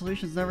 Our God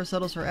Solutions never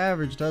settles for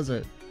average, does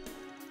it?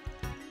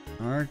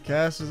 Our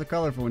cast is a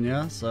colorful one,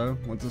 yeah? So,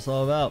 what's this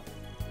all about?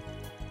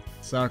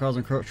 Sal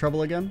causing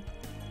trouble again?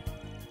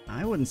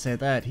 I wouldn't say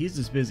that. He's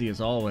as busy as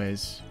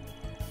always.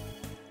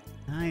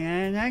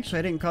 And actually,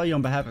 I didn't call you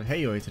on behalf of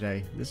Heiue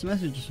today. This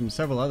message is from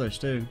several others,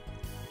 too.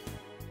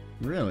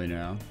 Really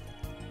now?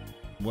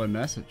 What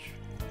message?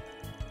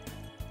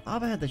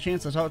 Abba had the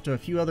chance to talk to a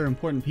few other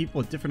important people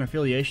with different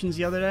affiliations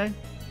the other day.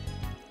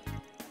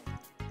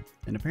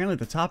 And apparently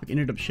the topic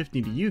ended up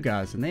shifting to you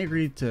guys, and they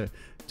agreed to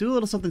do a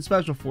little something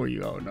special for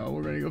you. Oh no,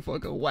 we're gonna get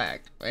fucking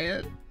whacked,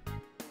 man.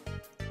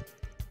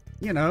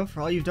 You know,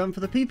 for all you've done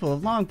for the people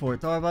of Longport,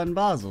 Tharbad, and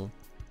Basel.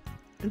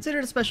 Consider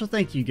it a special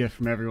thank you gift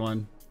from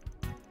everyone.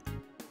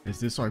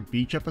 Is this our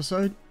beach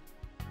episode?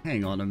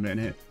 Hang on a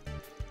minute.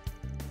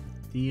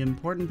 The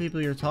important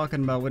people you're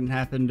talking about wouldn't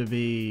happen to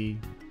be...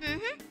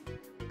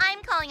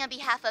 I'm calling on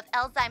behalf of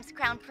Elzheim's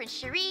Crown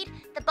Prince Sharid,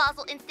 the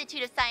Basel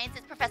Institute of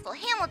Sciences Professor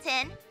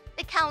Hamilton,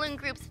 the Kowloon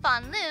Group's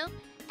Fan Lu,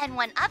 and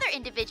one other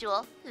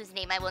individual, whose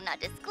name I will not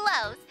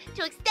disclose,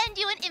 to extend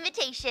you an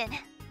invitation.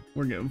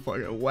 We're getting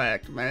fucking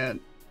whacked, man.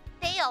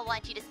 They all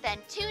want you to spend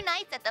 2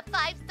 nights at the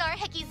 5-star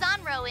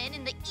Hekizanro Inn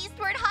in the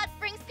Eastward Hot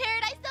Springs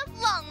paradise of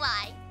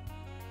Longlai.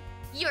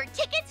 Your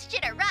tickets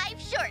should arrive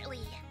shortly.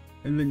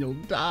 And then you'll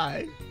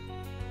die.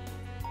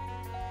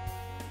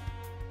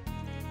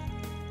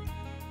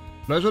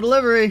 Special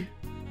delivery!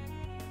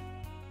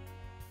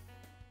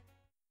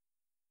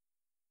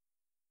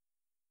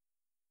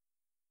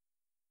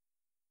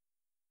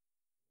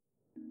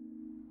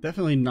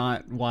 Definitely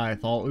not why I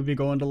thought we'd be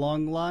going to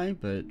Longlai,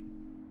 but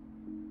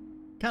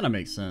kind of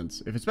makes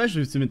sense.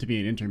 Especially if it's meant to be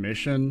an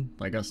intermission,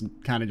 like us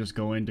kind of just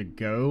going to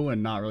go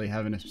and not really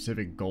having a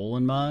specific goal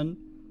in mind.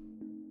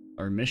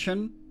 Or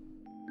mission.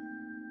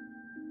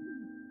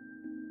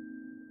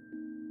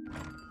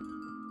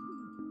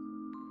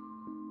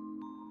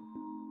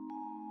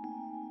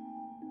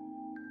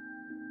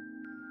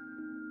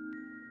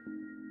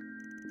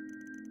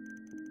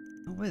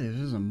 Oh wait, there's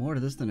just more to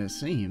this than it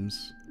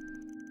seems.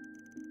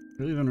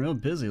 Really been real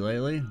busy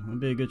lately.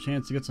 Would be a good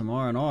chance to get some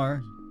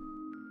R&R.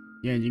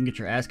 Yeah, and you can get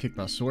your ass kicked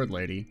by Sword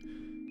Lady.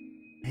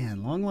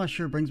 Man, Longlai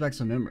sure brings back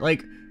some memory.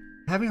 Like,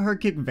 having her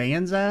kick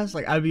Van's ass,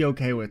 like, I'd be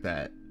okay with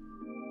that.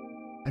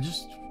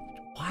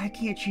 Why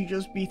can't she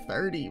just be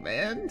 30,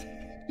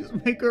 man?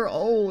 Just make her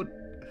old.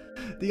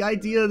 The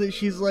idea that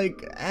she's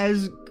like,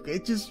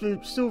 it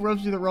still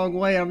rubs you the wrong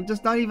way. I'm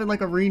just not even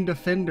like a Reen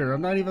defender.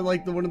 I'm not even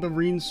like one of the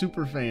Reen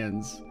super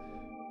fans.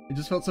 It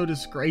just felt so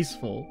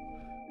disgraceful.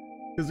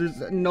 Because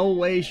there's no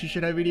way she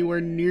should have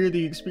anywhere near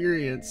the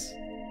experience.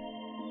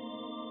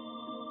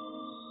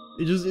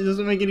 It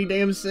doesn't make any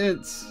damn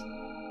sense.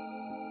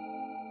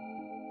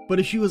 But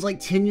if she was like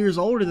 10 years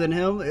older than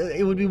him,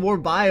 it would be more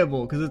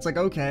viable. Because it's like,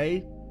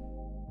 okay,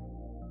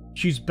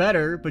 she's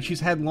better, but she's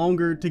had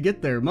longer to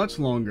get there, much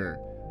longer.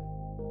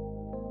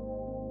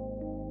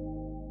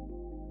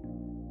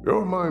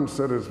 Your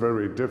mindset is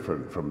very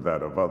different from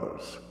that of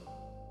others.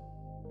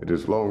 It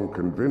has long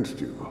convinced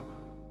you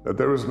that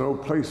there is no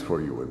place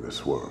for you in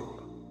this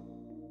world.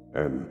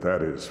 And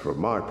that is, from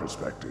my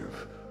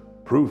perspective,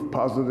 proof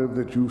positive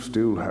that you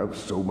still have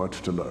so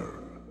much to learn.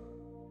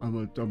 I'm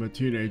a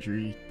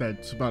teenager,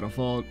 that's about a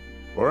fault.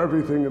 For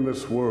everything in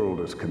this world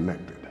is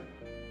connected.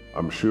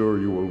 I'm sure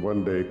you will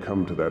one day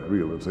come to that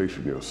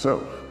realization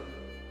yourself,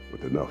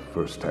 with enough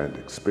first-hand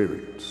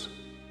experience.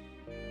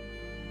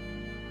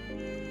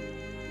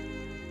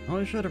 I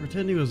always tried to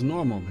pretend he was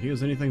normal, but he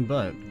was anything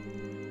but.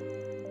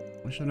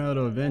 Wish I knew how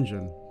to avenge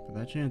him, but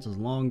that chance is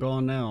long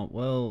gone now.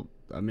 Well,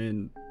 I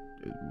mean,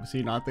 was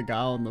he not the guy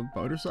on the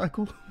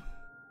motorcycle?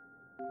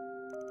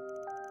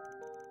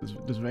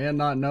 Does Van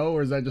not know,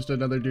 or is that just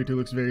another dude who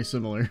looks very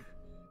similar?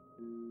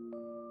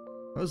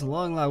 I suppose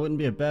Longlai wouldn't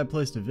be a bad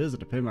place to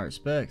visit to pay my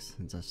respects,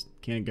 since I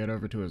can't get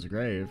over to his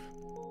grave.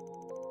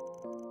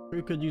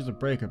 We could use a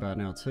break about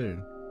now, too.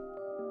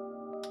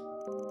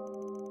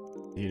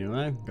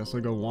 Anyway, guess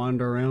I'll go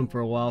wander around for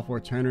a while before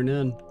turning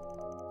in.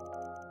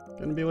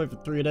 Gonna be away for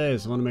 3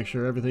 days, so I want to make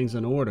sure everything's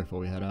in order before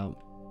we head out.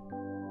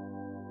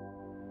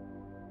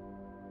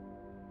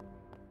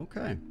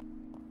 Okay.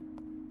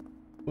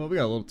 Well, we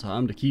got a little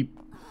time to keep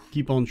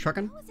on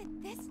trucking. How is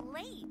it this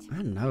late?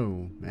 I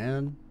know,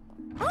 man.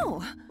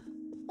 Oh,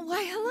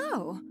 why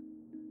hello.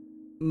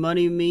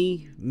 Money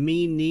me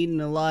needing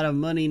a lot of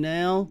money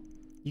now.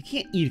 You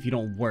can't eat if you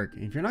don't work.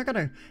 If you're not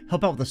gonna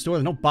help out with the store,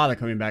 then don't bother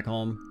coming back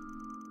home.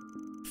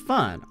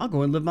 Fine, I'll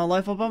go and live my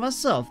life all by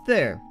myself.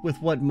 There, with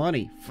what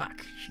money?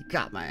 Fuck, she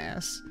got my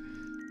ass.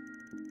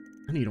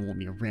 I need to want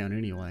me around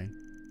anyway.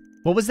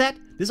 What was that?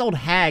 This old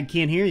hag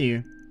can't hear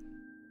you.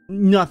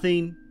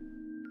 Nothing.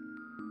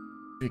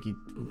 Ricky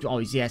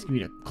always asking me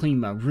to clean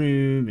my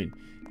room and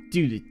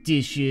do the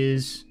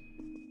dishes.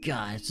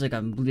 God, it's like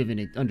I'm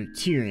living under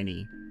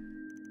tyranny.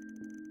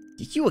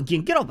 You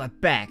again, get off my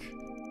back!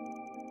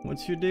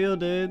 What's your deal,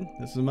 dude?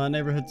 This is my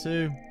neighborhood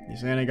too. You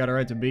saying I got a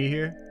right to be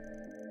here?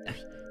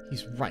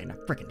 He's right, and I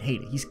freaking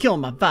hate it. He's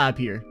killing my vibe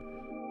here.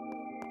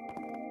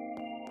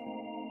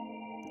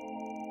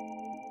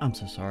 I'm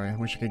so sorry. I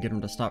wish I could get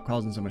him to stop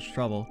causing so much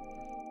trouble.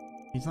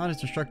 He's not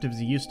as destructive as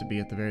he used to be,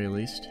 at the very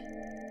least.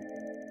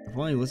 If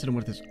only listened to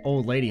what this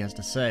old lady has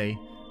to say,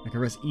 I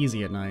could rest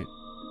easy at night.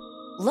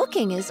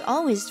 Looking is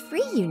always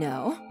free, you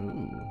know.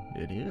 Ooh,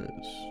 it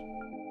is.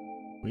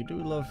 We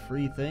do love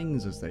free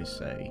things, as they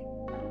say.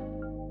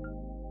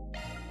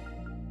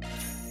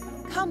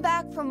 Come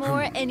back for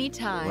more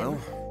anytime. Well,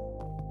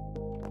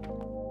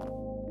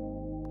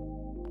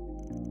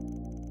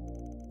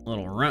 A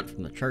little runt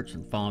from the church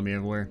and following me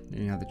everywhere.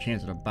 Didn't have the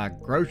chance to buy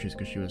groceries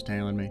because she was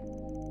tailing me.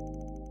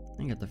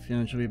 I get the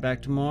feeling she'll be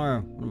back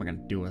tomorrow. What am I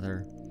gonna do with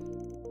her?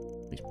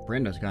 At least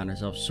Brenda's gotten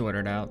herself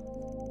sorted out.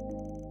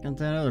 Got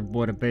that other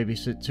boy to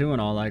babysit too, in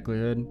all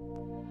likelihood.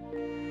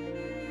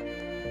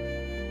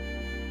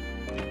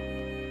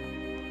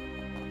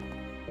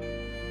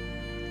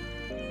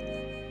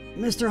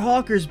 Mr.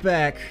 Hawker's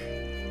back.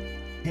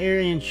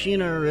 Harry and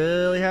Sheena are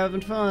really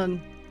having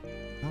fun.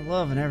 I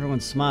love when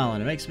everyone's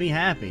smiling. It makes me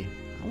happy.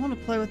 I want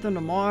to play with them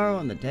tomorrow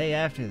and the day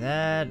after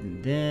that,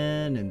 and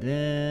then,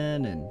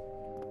 and...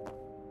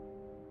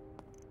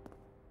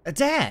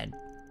 Dad!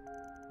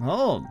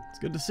 Oh, it's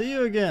good to see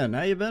you again.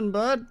 How you been,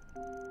 bud?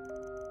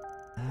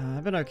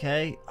 I've been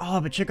okay. Oh,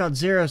 but check out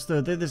Zeros,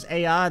 though. They're this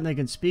AI and they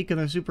can speak and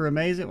they're super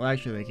amazing. Well,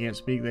 actually, they can't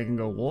speak. They can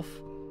go wolf.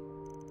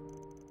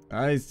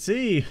 I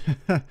see.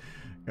 Got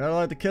a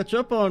lot to catch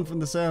up on from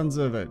the sounds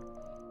of it.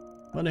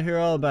 Want to hear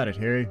all about it,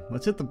 Harry.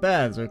 Let's hit the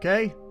baths,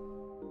 okay?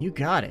 You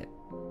got it.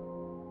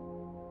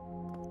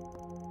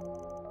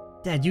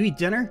 Dad, you eat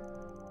dinner?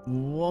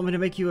 Want me to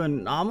make you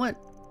an omelet?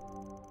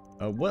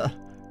 Well,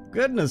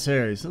 goodness,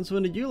 Harry. Since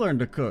when did you learn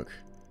to cook?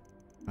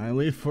 I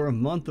leave for a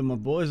month and my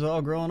boys are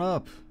all grown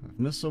up. I've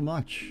missed so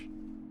much.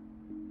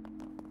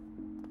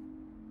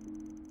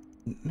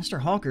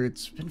 Mr. Hawker,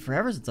 it's been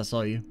forever since I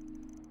saw you.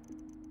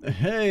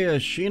 Hey,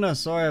 Sheena,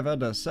 sorry I've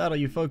had to saddle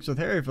you folks with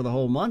Harry for the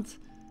whole month.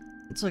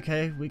 It's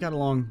okay, we got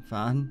along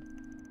fine.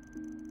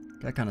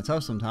 Got kinda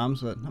tough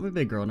sometimes, but I'm a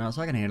big girl now,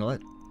 so I can handle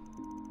it.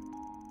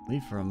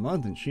 Leave for a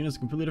month and Sheena's a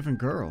completely different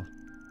girl.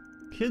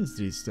 Kids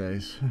these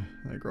days,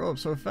 they grow up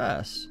so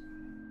fast.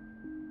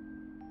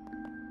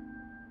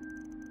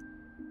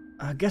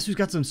 Guess who's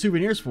got some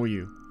souvenirs for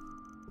you?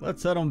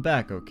 Let's head on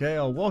back, okay?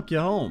 I'll walk you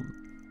home.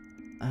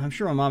 I'm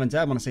sure my mom and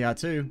dad want to say hi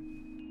too.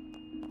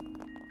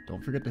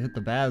 Don't forget to hit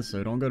the baths,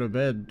 so don't go to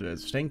bed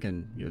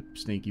stinking, you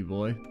sneaky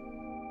boy.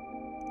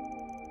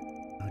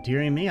 Oh,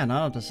 dearie me, I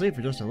not have to sleep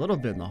for just a little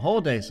bit and the whole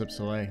day slips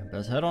away.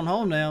 Best head on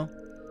home now.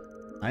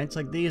 Nights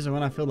like these are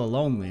when I feel the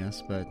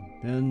loneliest, but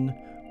then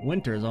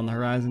winter is on the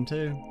horizon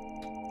too.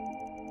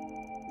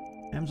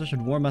 Perhaps I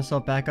should warm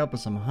myself back up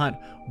with some hot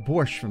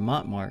borscht from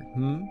Montmartre,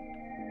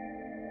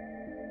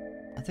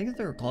 I think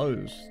they're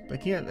closed. They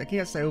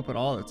can't stay open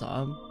all the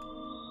time.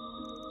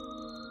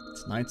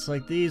 It's nights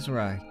like these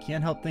where I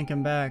can't help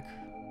thinking back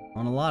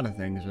on a lot of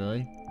things,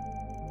 really.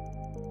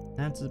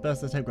 That's the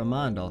best to take my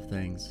mind off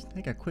things.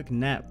 Take a quick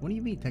nap. What do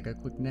you mean take a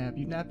quick nap?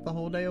 You napped the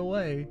whole day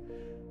away.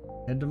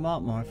 Head to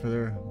Montmartre for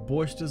their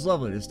borscht is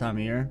lovely this time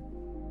of year.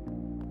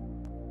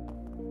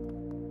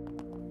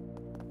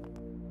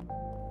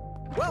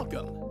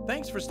 Welcome.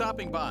 Thanks for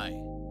stopping by.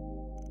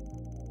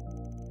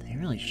 They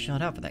really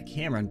shut out for that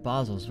camera in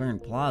Basel's Verne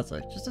Plaza.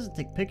 It just doesn't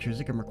take pictures,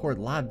 it can record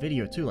live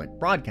video too, like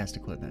broadcast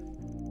equipment.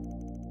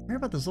 I heard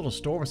about this little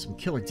store with some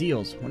killer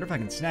deals. Wonder if I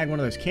can snag one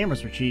of those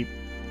cameras for cheap.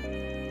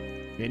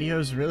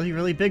 Video's really,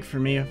 really big for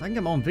me. If I can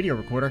get my own video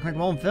recorder, I can make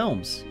my own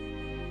films.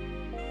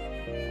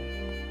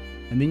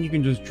 And then you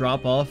can just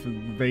drop off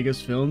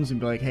Vegas Films and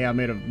be like, hey, I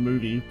made a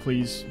movie,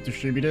 please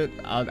distribute it.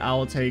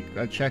 I'll take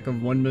a check of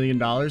 $1 million,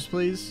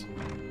 please.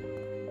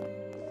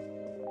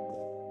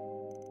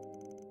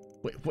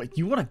 Wait,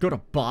 you want to go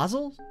to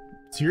Basel?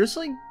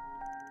 Seriously?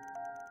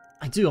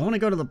 I do, I want to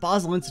go to the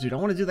Basel Institute. I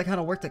want to do the kind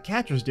of work that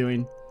Katra's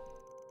doing.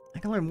 I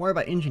can learn more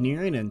about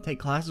engineering and take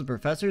classes with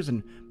professors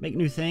and make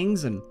new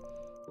things and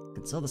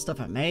sell the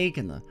stuff I make,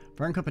 and the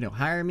Verne company will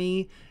hire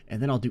me,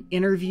 and then I'll do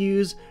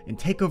interviews and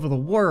take over the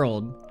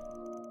world.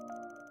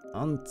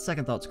 On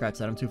second thought, scratch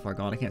that. I'm too far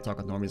gone. I can't talk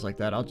with normies like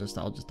that. I'll just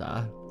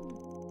die.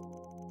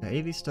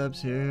 Baby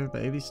steps here,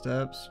 baby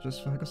steps.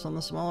 Just focus on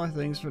the smaller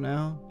things for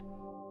now.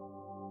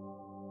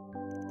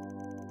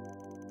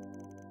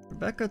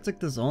 Rebecca took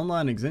this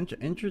online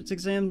entrance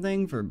exam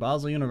thing for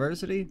Basel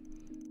University.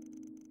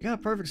 She got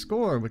a perfect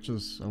score, which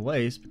is a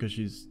waste because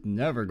she's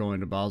never going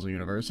to Basel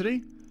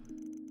University.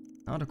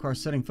 Not, of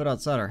course, setting foot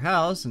outside her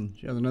house, and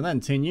she hasn't done that in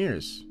 10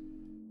 years.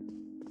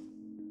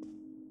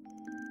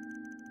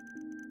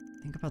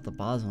 Think about the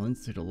Basel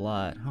Institute a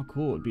lot. How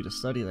cool it would be to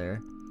study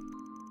there.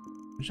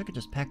 Wish I could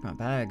just pack my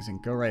bags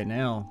and go right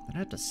now. I'd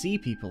have to see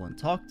people and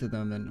talk to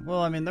them, and,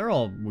 well, I mean, they're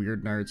all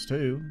weird nerds,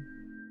 too.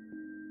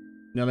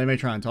 Now, they may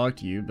try and talk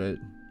to you, but,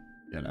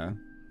 you know,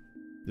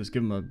 just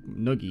give them a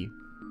noogie.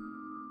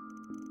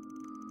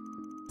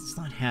 It's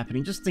not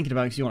happening. Just thinking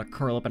about it because you want to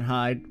curl up and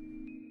hide.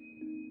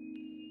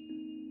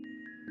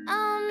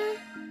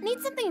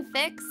 Need something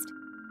fixed?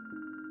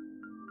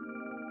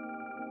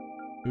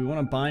 Do we want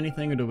to buy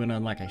anything, or do we want to,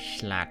 like, a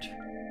schlatt?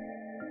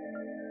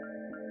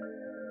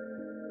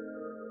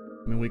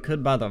 I mean, we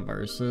could buy the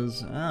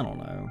verses. I don't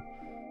know.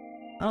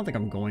 I don't think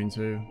I'm going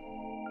to.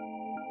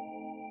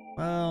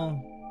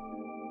 Well...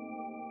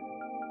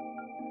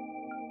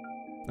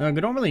 we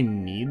don't really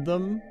need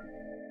them.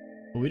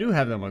 But we do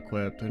have them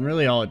equipped, and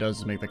really all it does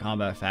is make the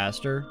combat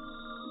faster.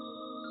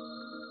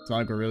 It's not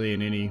like we're really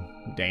in any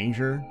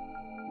danger.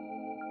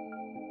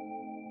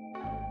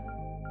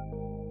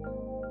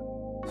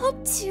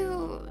 Hope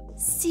to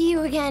see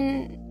you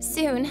again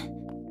soon.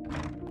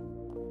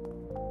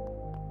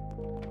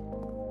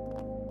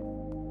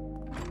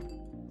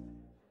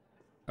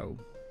 Oh.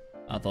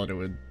 I thought it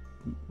would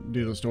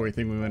do the story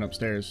thing when we went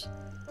upstairs.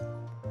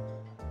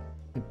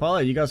 Hey,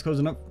 Paula, you guys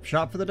closing up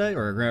shop for the day?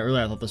 Or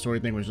really, I thought the story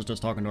thing was just us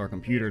talking to our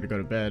computer to go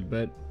to bed,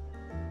 but...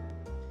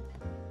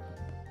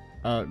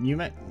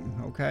 Yume?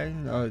 Okay.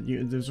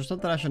 Is there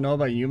something I should know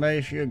about Yume?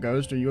 Is she a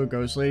ghost? Are you a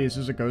ghost lady? Is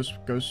this a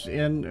ghost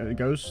inn?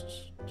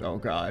 Ghosts? Oh,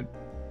 God.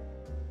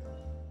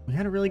 We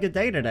had a really good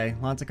day today.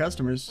 Lots of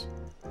customers.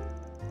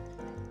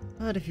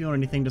 But if you want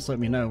anything, just let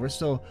me know. We're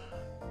still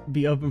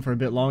be open for a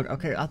bit longer.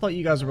 Okay, I thought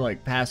you guys were,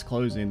 like, past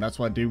closing. That's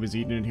why dude was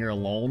eating in here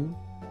alone.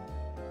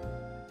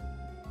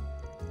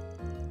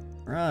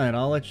 Right,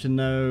 I'll let you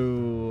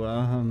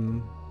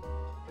know,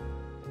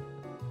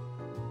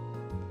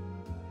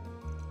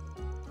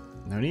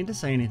 No need to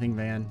say anything,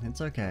 Van.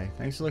 It's okay.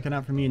 Thanks for looking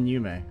out for me and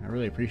Yume. I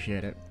really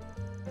appreciate it.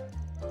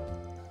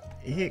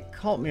 It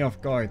caught me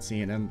off guard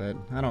seeing him, but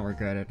I don't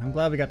regret it. I'm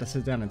glad we got to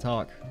sit down and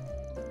talk.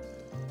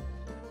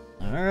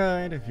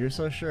 Alright, if you're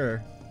so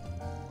sure.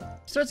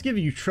 If he starts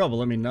giving you trouble,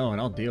 let me know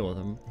and I'll deal with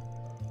him.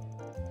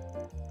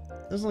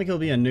 Doesn't like he'll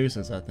be a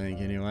nuisance, I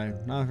think, anyway.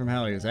 Not from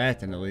how he was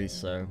acting, at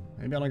least, so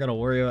maybe I don't gotta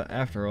worry about it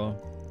after all.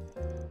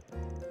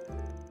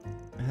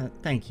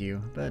 Thank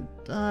you, but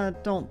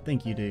don't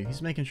think you do.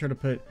 He's making sure to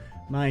put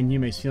my and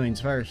Yume's feelings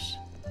first.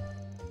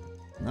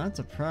 Not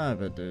to pry,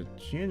 but did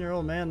she and your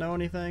old man know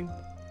anything?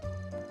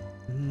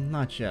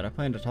 Not yet. I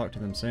plan to talk to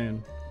them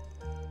soon.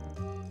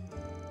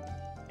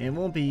 It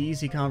won't be an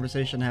easy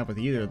conversation to have with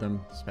either of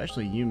them,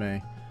 especially Yume.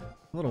 I'm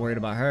a little worried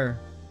about her.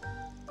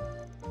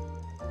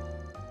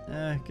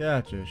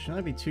 Gotcha. She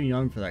might be too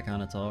young for that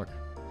kind of talk.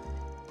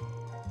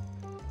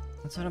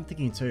 That's what I'm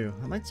thinking too.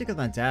 I might speak with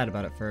my dad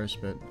about it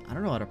first, but I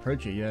don't know how to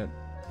approach it yet.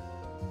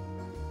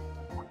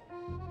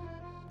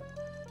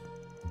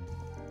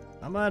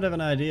 I might have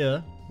an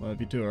idea. Well, if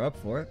you two are up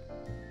for it.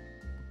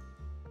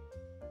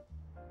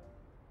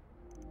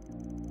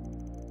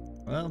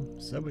 Well,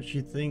 said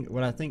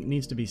what I think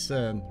needs to be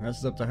said. The rest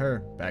is up to her.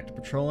 Back to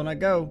patrolling I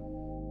go.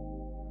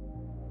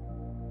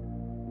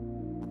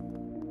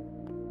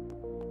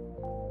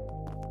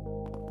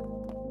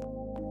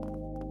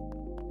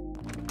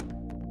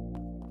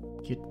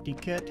 Kitty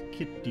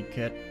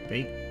cat,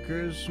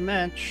 baker's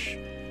match.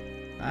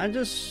 I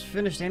just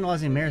finished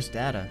analyzing Mare's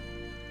data.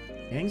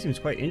 Yang seems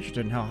quite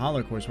interested in how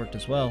hollow cores worked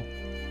as well.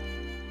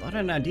 Thought I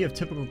had an idea of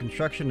typical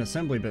construction and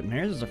assembly, but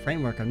Mare's is a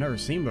framework I've never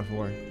seen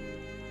before.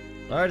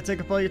 Sorry to take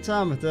up all your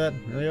time with that.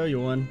 Really owe you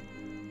one.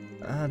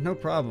 No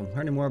problem.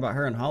 Learning more about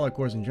her and hollow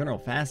cores in general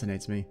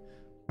fascinates me.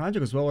 The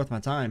project was well worth my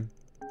time.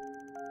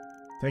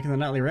 Taking the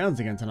nightly rounds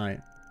again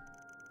tonight.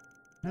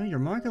 No, you're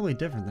markedly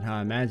different than how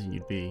I imagined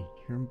you'd be.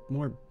 You're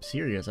more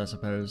serious, I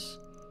suppose.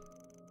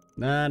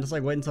 Nah, just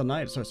like wait until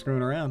night to start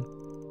screwing around.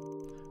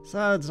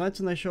 Besides, nights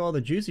when they show all the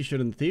juicy shit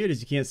in the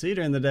theaters you can't see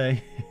during the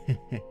day.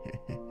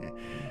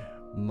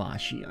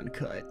 Moshi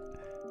uncut.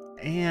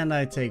 And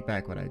I take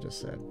back what I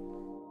just said.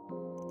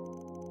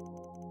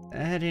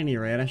 At any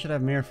rate, I should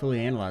have Mare fully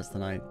analyzed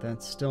tonight.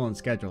 That's still on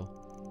schedule.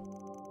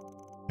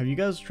 Have you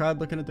guys tried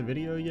looking at the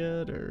video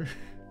yet, or...?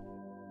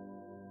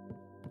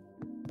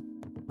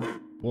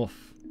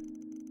 Woof.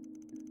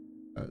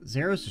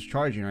 Zeros is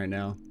charging right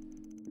now.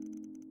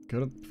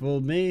 Could have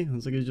fooled me.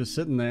 Looks like he's just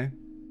sitting there.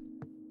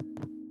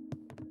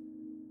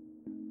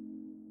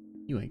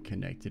 You ain't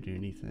connected to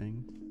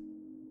anything.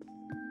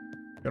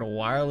 Got a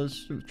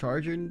wireless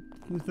charging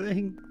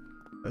thing?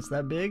 That's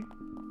that big?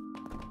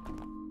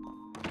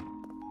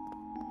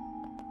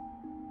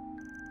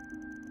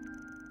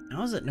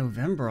 How is it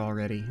November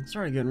already? It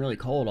started getting really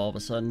cold all of a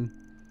sudden.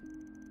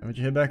 Why don't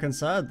you head back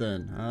inside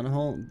then? I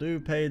don't do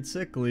paid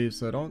sick leave,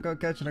 so don't go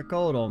catching a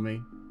cold on me.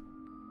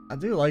 I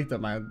do like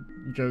that my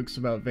jokes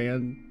about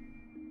Van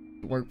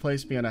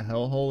workplace being a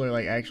hellhole are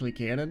like actually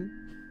canon.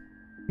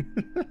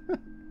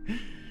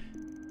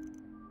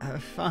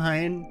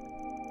 Fine.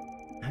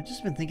 I've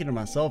just been thinking to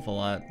myself a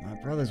lot. My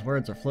brother's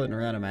words are floating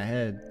around in my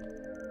head.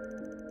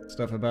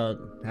 Stuff about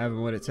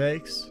having what it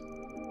takes.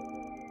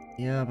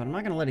 Yeah, but I'm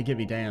not gonna let it get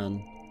me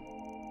down.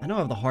 I know I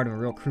have the heart of a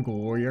real Krugel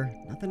warrior.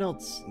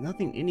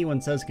 Nothing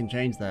anyone says can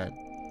change that.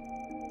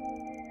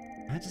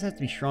 I just have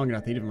to be strong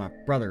enough that even my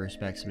brother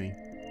respects me.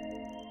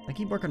 If I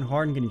keep working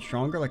hard and getting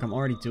stronger like I'm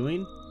already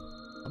doing,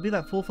 I'll be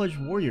that full-fledged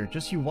warrior,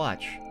 just you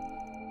watch.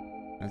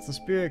 That's the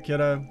spirit,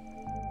 kiddo.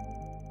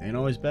 Ain't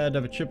always bad to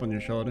have a chip on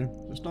your shoulder.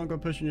 Just don't go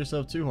pushing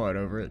yourself too hard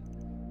over it.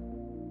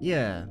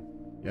 Yeah.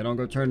 Yeah, don't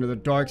go turn to the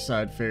dark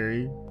side,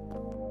 fairy.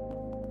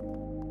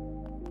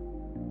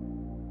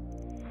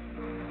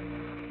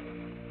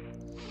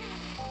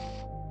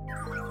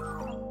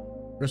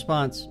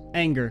 Response.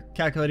 Anger.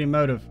 Calculating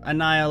motive.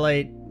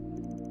 Annihilate.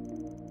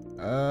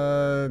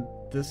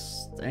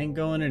 This ain't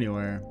going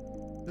anywhere.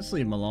 Just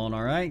leave him alone,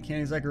 alright? Can't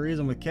exactly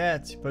reason with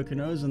cats. You poke your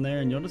nose in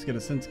there and you'll just get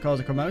a sense to cause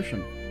a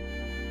commotion.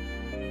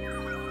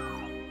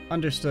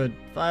 Understood.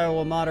 Fire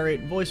will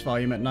moderate voice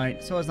volume at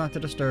night so as not to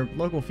disturb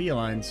local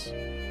felines.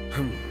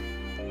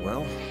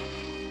 Well...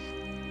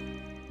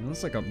 It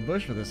looks like a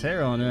bush with his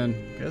hair on end.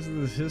 Guess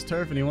this is his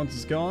turf and he wants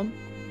us gone?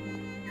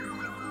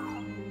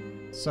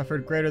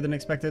 Suffered greater than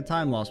expected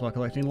time loss while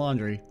collecting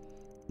laundry.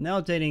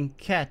 Now updating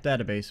cat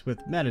database with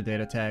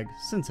metadata tag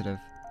sensitive.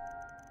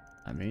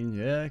 I mean,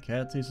 yeah,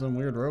 cat sees some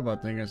weird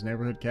robot thing as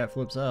neighborhood cat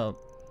flips out.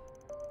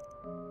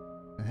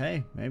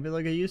 Hey, maybe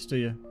they'll get used to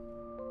you.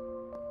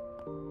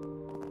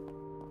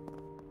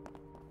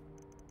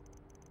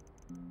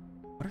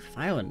 What are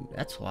Fio and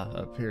Etzwa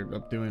up here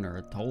doing or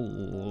a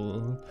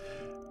toll?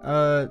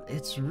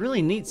 It's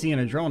really neat seeing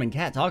a drone and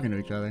cat talking to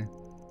each other.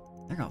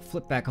 They're gonna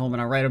flip back home when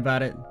I write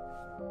about it.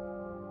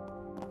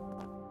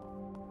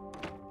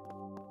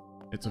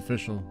 It's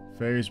official.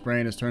 Fairy's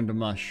brain has turned to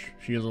mush.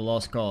 She is a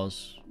lost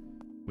cause.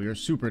 We are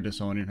super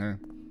disowning her.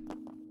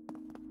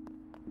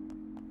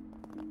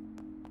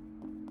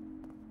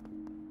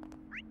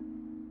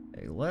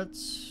 Hey,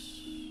 let's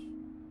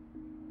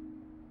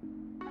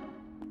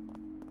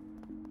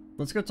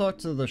go talk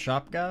to the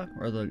shop guy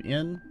or the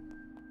inn,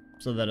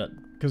 so that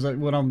because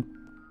what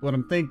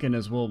I'm thinking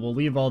is we'll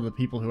leave all the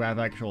people who have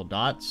actual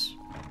dots,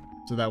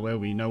 so that way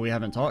we know we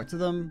haven't talked to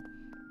them,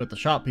 but the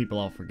shop people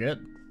I'll forget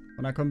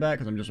when I come back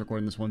because I'm just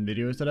recording this one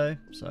video today.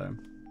 So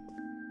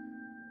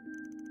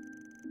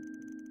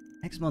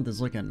next month is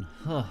looking,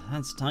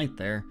 that's tight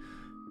there.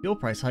 Fuel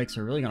price hikes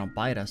are really gonna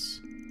bite us.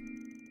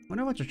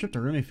 Wonder how much a trip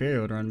to Rumi Ferry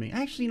would run me.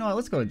 Actually, you know what?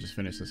 Let's go and just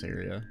finish this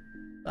area.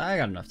 I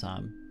got enough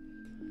time.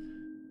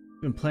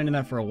 You've been planning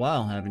that for a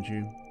while, haven't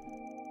you?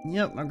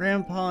 Yep, my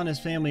grandpa and his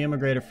family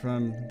immigrated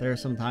from there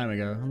some time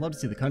ago. I'd love to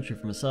see the country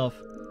for myself.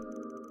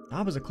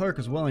 Job as a clerk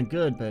is well and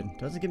good, but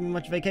doesn't give me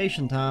much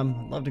vacation time.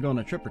 I'd love to go on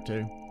a trip or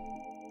two.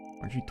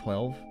 Aren't you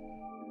 12?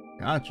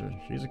 Gotcha.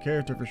 She's a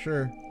character for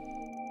sure.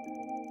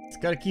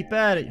 Just gotta keep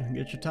at it.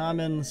 Get your time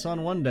in the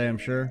sun one day, I'm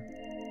sure.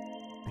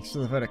 Thanks to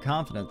the vote of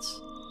confidence.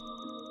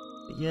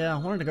 But yeah, I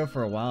wanted to go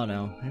for a while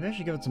now. Maybe I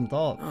should give it some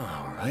thought.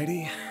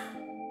 Alrighty.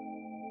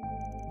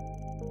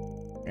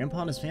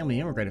 Grandpa and his family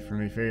immigrated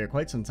from Euphoria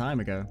quite some time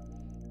ago.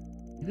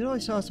 He would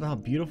always tell us about how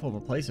beautiful of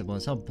a place it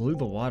was, how blue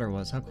the water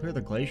was, how clear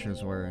the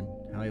glaciers were,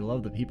 and how he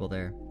loved the people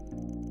there.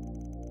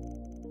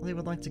 Well, he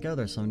would like to go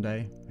there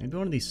someday. Maybe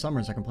one of these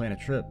summers I can plan a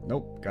trip.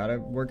 Nope, gotta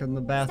work in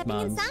the bath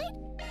mounds.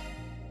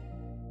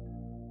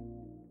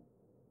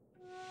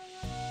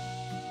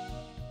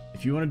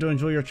 If you wanted to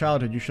enjoy your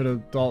childhood, you should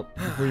have thought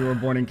before you were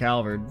born in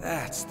Calvard.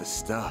 That's the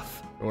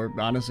stuff. Or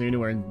honestly,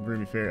 anywhere in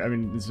Rumi Ferry. I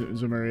mean,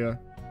 Zemuria.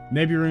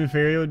 Maybe Rumi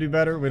Ferry would be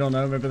better. We don't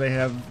know. Maybe they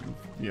have,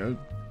 you know,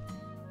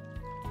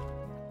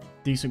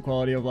 decent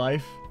quality of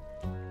life.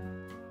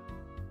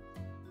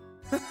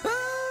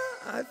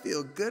 I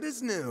feel good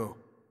as new.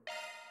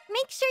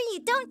 Make sure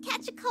you don't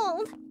catch a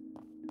cold.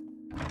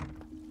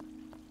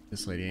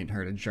 This lady ain't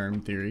heard of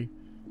germ theory.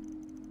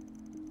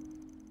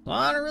 Well,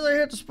 I didn't really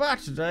hit the spot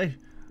today.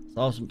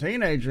 Saw some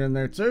teenager in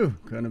there too.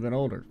 Couldn't have been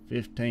older.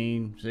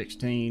 15,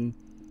 16.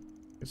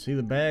 Could see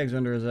the bags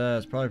under his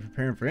eyes, probably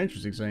preparing for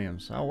entrance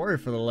exams. I worry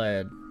for the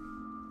lad.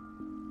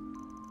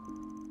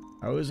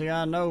 How is he?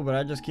 I know, but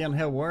I just can't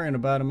help worrying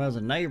about him as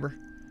a neighbor.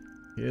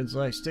 Kids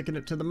like sticking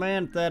it to the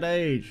man at that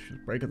age,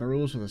 breaking the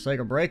rules for the sake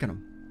of breaking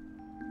them.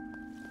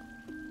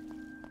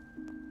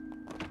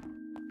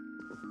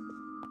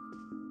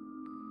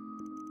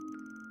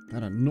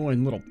 That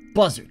annoying little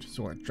buzzard.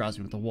 Zora drives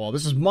me with the wall.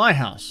 This is my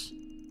house.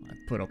 I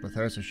put up with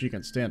her so she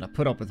can stand to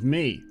put up with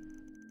me.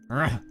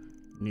 Ugh.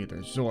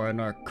 Neither Zora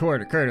nor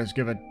Curtis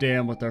give a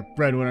damn what their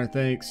breadwinner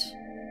thinks.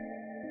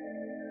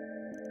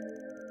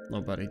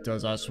 Nobody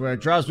does, I swear.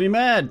 It drives me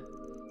mad.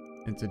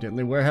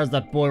 Incidentally, where has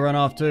that boy run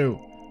off to?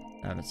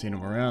 I haven't seen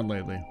him around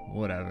lately.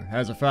 Whatever.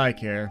 As if I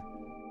care.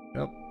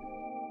 Yep.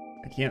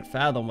 I can't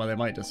fathom why they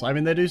might dislike. I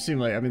mean, they do seem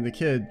like... I mean, the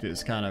kid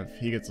is kind of...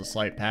 He gets a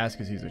slight pass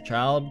because he's a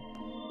child.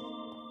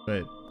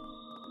 But...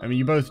 I mean,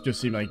 you both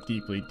just seem like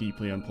deeply,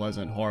 deeply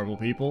unpleasant, horrible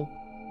people.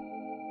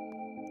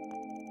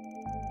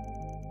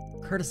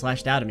 Curtis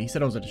lashed out at me. He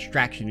said it was a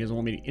distraction. He doesn't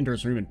want me to enter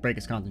his room and break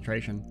his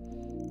concentration.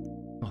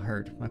 I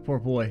hurt. My poor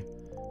boy.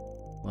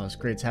 Well, his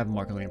grades have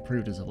markedly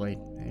improved as of late.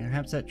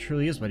 Perhaps that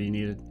truly is what he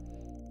needed.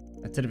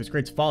 That said, if his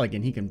grades fall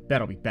again, he can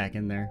bet I'll be back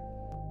in there.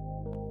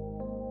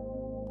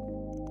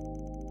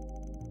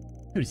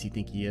 Who does he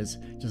think he is?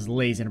 Just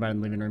lazing about in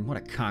the living room. What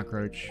a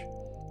cockroach.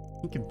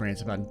 He can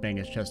prance about and bang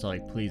his chest all he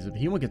pleases, but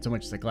he won't get so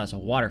much as a glass of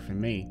water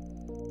from me.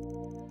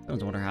 I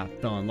don't wonder how I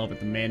fell in love with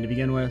the man to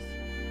begin with.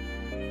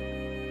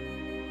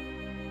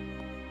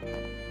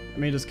 I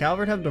mean, does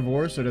Calvert have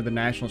divorced, or did the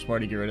Nationalist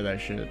Party get rid of that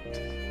shit?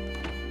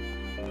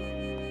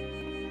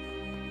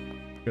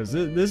 Because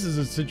this is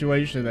a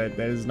situation that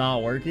is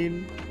not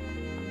working.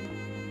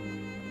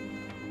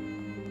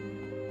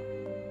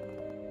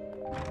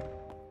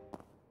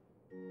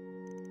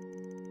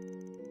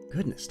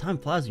 Goodness, time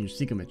flies when you're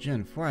seeking a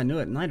gin. Before I knew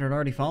it, night had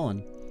already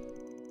fallen.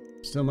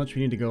 Still much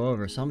we need to go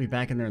over, so I'll be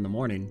back in there in the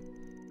morning.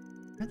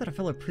 I heard that a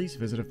fellow priest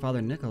visited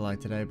Father Nikolai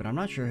today, but I'm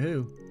not sure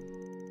who.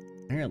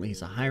 Apparently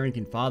he's a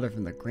high-ranking father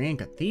from the Grand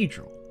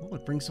Cathedral. What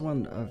would bring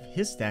someone of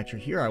his stature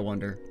here, I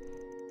wonder?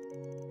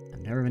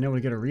 I've never been able to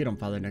get a read on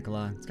Father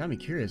Nikolai. It's got me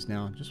curious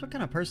now. Just what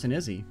kind of person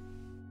is he?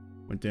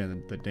 Went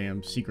down the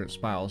damn secret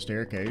spiral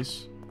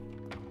staircase.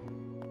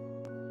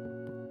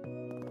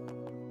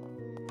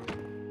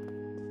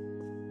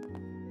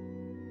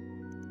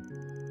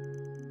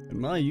 In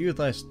my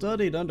youth, I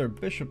studied under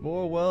Bishop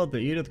Orwell at the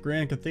Edith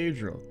Grand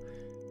Cathedral.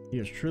 He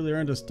has truly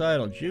earned his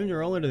title,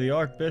 junior only to the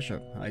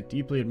Archbishop. I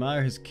deeply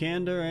admire his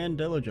candor and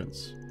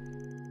diligence.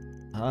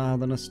 Ah,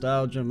 the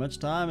nostalgia. Much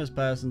time has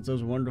passed since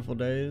those wonderful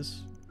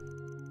days.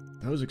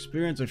 Those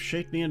experiences have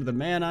shaped me into the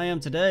man I am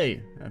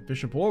today. I have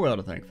Bishop Orwell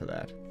to thank for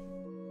that.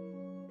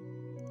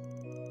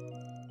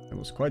 I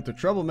was quite the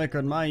troublemaker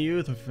in my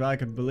youth, if I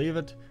could believe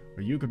it.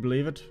 Or you could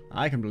believe it.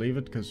 I can believe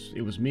it, because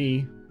it was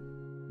me,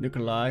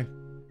 Nikolai,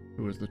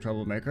 who was the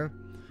troublemaker.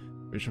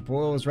 Bishop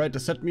Orwell was right to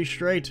set me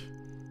straight.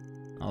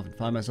 I often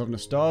find myself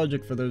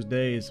nostalgic for those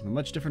days. I'm a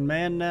much different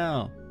man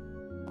now.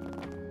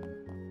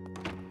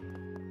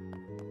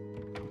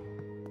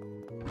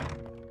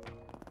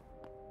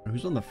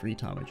 Who's on the free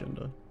time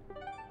agenda?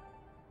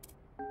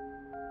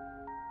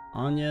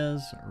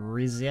 Agnes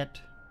Rizet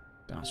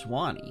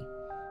Daswani.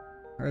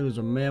 I heard there's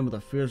a man with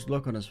a fierce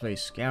look on his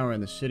face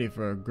scouring the city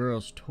for a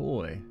girl's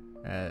toy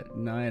at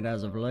night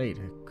as of late.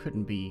 It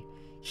couldn't be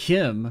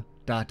him, ...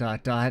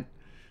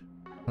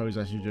 Suppose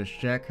I should just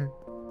check her.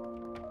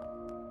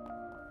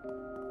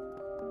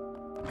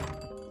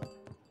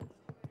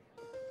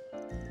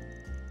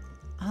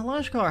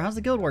 Lashkar, how's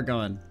the guild work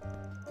going?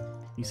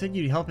 You said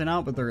you'd be helping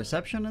out with the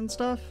reception and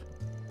stuff?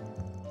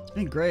 It's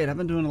been great. I've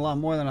been doing a lot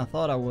more than I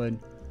thought I would.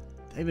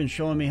 They've been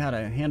showing me how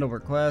to handle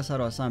requests, how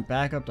to assign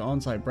backup to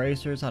on-site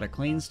bracers, how to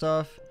clean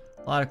stuff.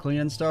 A lot of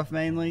cleaning stuff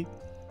mainly.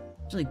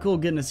 It's really cool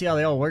getting to see how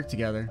they all work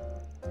together.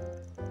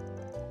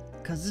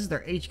 Because this is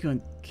their HQ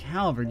in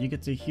Calvert, you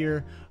get to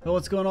hear about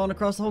what's going on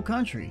across the whole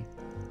country.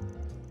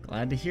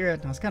 Glad to hear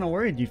it. I was kind of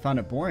worried you'd find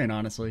it boring,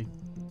 honestly.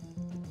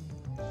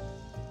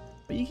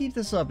 But you keep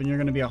this up and you're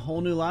going to be a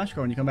whole new Lashkar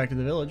when you come back to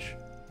the village.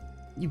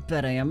 You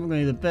bet I am. I'm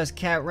going to be the best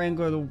cat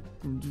wrangler the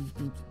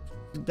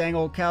dang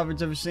old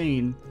Calvert's ever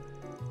seen.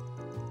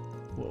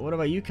 What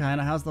about you,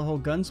 kinda? How's the whole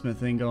gunsmith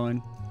thing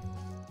going?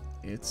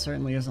 It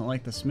certainly isn't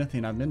like the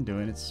smithing I've been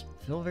doing. It's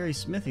feel very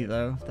smithy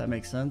though, if that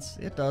makes sense.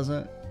 It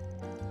doesn't.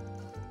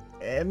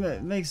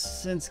 It makes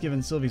sense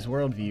given Sylvie's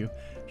worldview.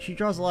 She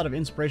draws a lot of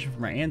inspiration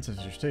from her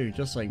ancestors too,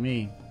 just like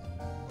me.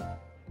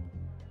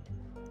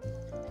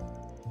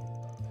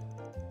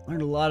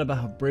 Learned a lot about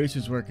how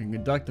bracers work and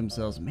conduct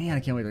themselves. Man, I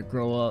can't wait to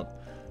grow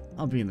up.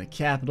 I'll be in the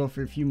capital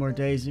for a few more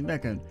days and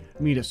back and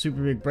meet a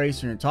super big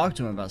bracer and talk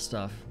to him about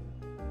stuff.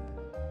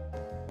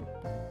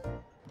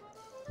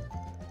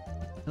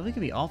 Sylvie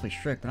can be awfully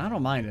strict, but I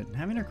don't mind it.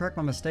 Having her correct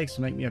my mistakes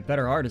will make me a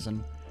better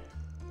artisan.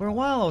 For a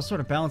while, I was sort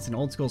of balancing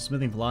old school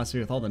smithing philosophy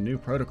with all the new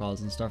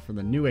protocols and stuff for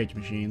the new age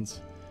machines.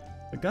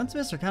 But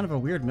gunsmiths are kind of a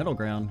weird middle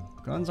ground.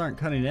 Guns aren't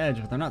cutting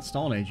edge, but they're not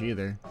Stone Age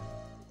either.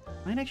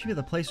 Might actually be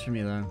the place for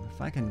me though.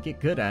 If I can get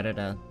good at it,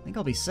 I think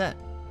I'll be set.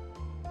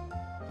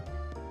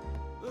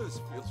 This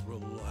feels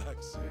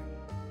relaxing.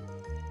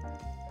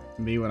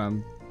 Me when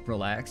I'm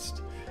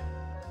relaxed.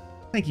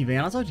 Thank you,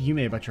 Van. I'll talk to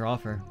Yume about your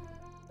offer.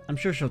 I'm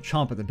sure she'll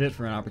chomp at the bit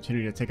for an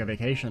opportunity to take a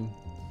vacation.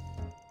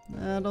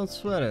 Don't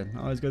sweat it.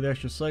 Always go the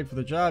extra psych for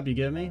the job, you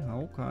get me?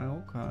 Okay,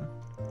 okay.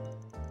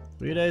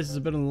 3 days is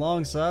a bit on the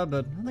long side,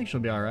 but I think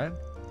she'll be alright.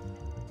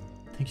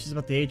 I think she's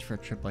about the age for a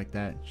trip like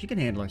that. She can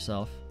handle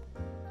herself.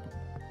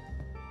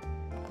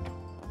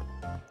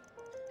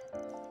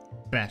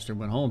 Bastard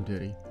went home,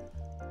 did he?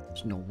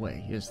 There's no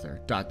way, is there? ...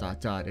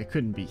 It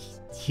couldn't be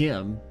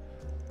him.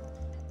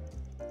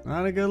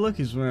 Not a good look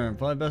he's wearing.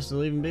 Probably best to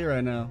leave him be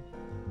right now.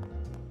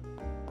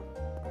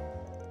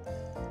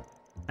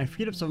 I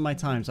freed up some of my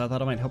time, so I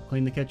thought I might help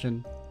clean the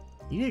kitchen.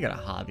 You need to get a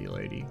hobby,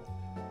 lady.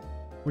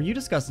 Were you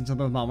discussing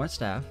something with my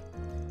staff?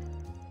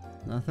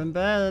 Nothing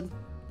bad,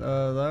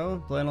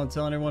 though. Plan on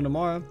telling everyone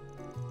tomorrow.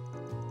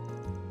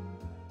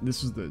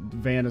 This is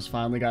Van has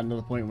finally gotten to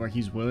the point where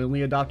he's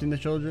willingly adopting the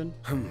children.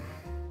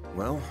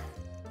 Well,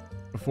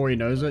 before he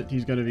knows it,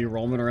 he's going to be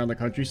roaming around the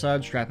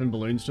countryside, strapping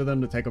balloons to them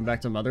to take them back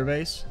to Mother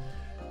Base.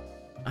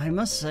 I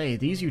must say,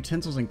 these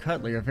utensils and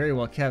cutlery are very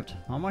well kept.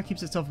 Mama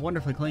keeps itself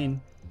wonderfully clean.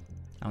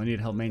 I will need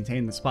to help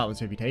maintain the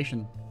spotless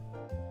reputation.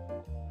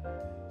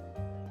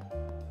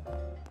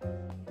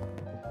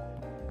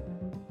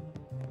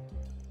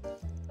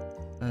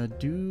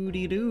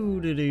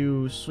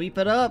 Doody-doo-doo-doo. Sweep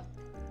it up!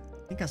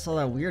 I think I saw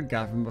that weird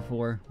guy from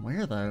before.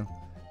 Where, though?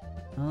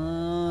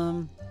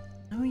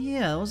 Oh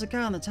yeah, there was a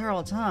guy on the tower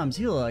all the times.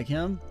 He looked like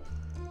him.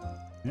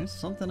 There's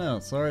something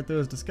else. Saw right through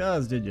his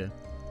disguise, did you?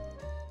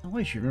 I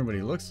wish you remember what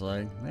he looks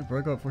like. They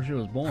broke up before she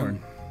was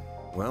born.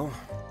 Well...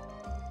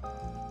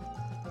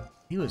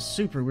 He was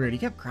super weird. He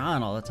kept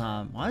crying all the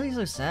time. Why is he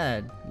so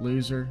sad?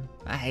 Loser.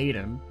 I hate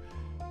him.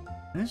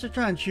 I should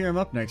try and cheer him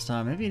up next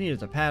time. Maybe he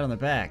needed a pat on the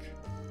back.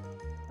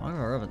 Why am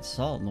I rubbing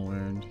salt in the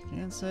wound?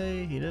 Can't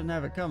say he didn't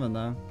have it coming,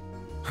 though.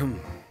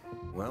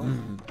 Well...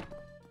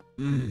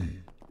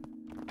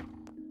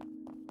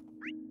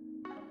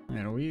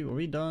 Man, are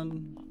we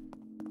done?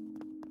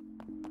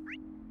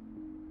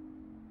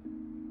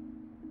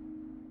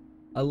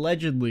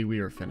 Allegedly, we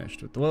are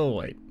finished with. Well,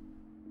 wait.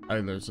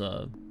 Oh, there's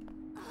How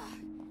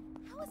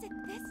is it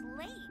this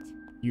late?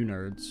 you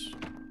nerds.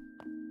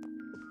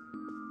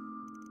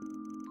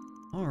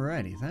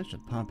 Alrighty, that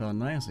should pump out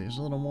nicely. There's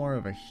a little more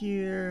over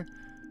here.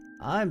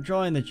 I'm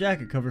drawing the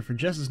jacket cover for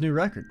Jess's new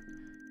record.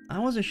 I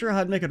wasn't sure how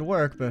I'd make it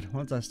work, but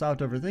once I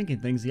stopped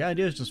overthinking things, the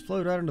ideas just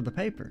flowed right into the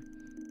paper.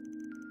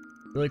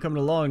 Really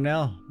coming along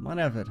now. Might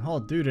have it all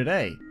due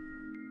today.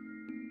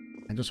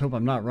 I just hope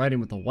I'm not writing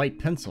with a white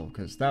pencil,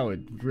 because that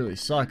would really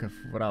suck if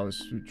what I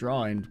was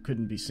drawing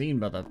couldn't be seen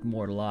by the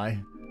mortal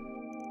eye.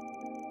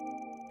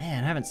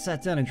 Man, I haven't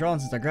sat down and drawn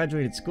since I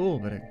graduated school,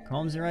 but it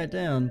calms you right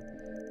down.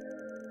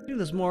 I do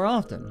this more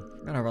often.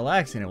 Forgot how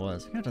relaxing it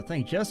was. I have to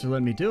thank Jess for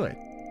letting me do it.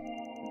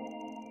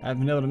 I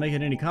haven't been able to make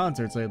it any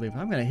concerts lately, but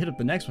I'm gonna hit up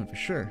the next one for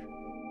sure.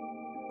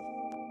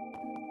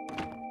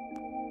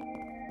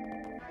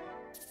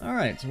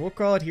 Alright, so we'll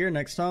call it here.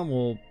 Next time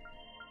we'll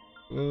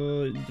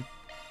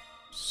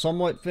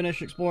somewhat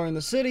finish exploring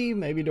the city,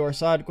 maybe do our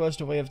side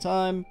quest if we have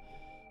time.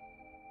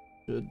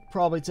 Should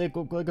probably take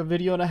like a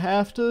video and a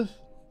half to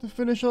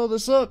finish all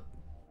this up.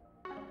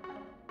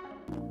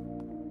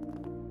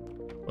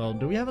 Well,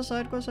 do we have a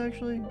side quest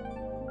actually?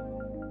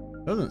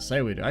 It doesn't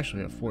say we do.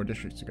 Actually, we have 4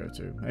 districts to go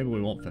to. Maybe we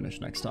won't finish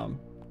next time.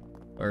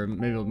 Or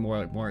maybe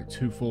more like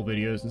 2 full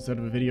videos instead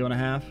of a video and a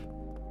half.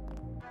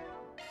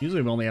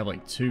 Usually we only have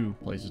like 2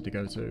 places to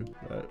go to,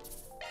 but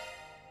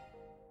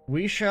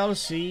we shall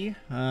see.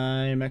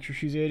 I'm Extra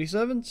Cheesy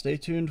 87. Stay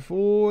tuned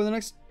for the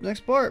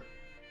next part.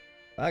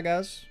 Bye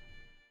guys.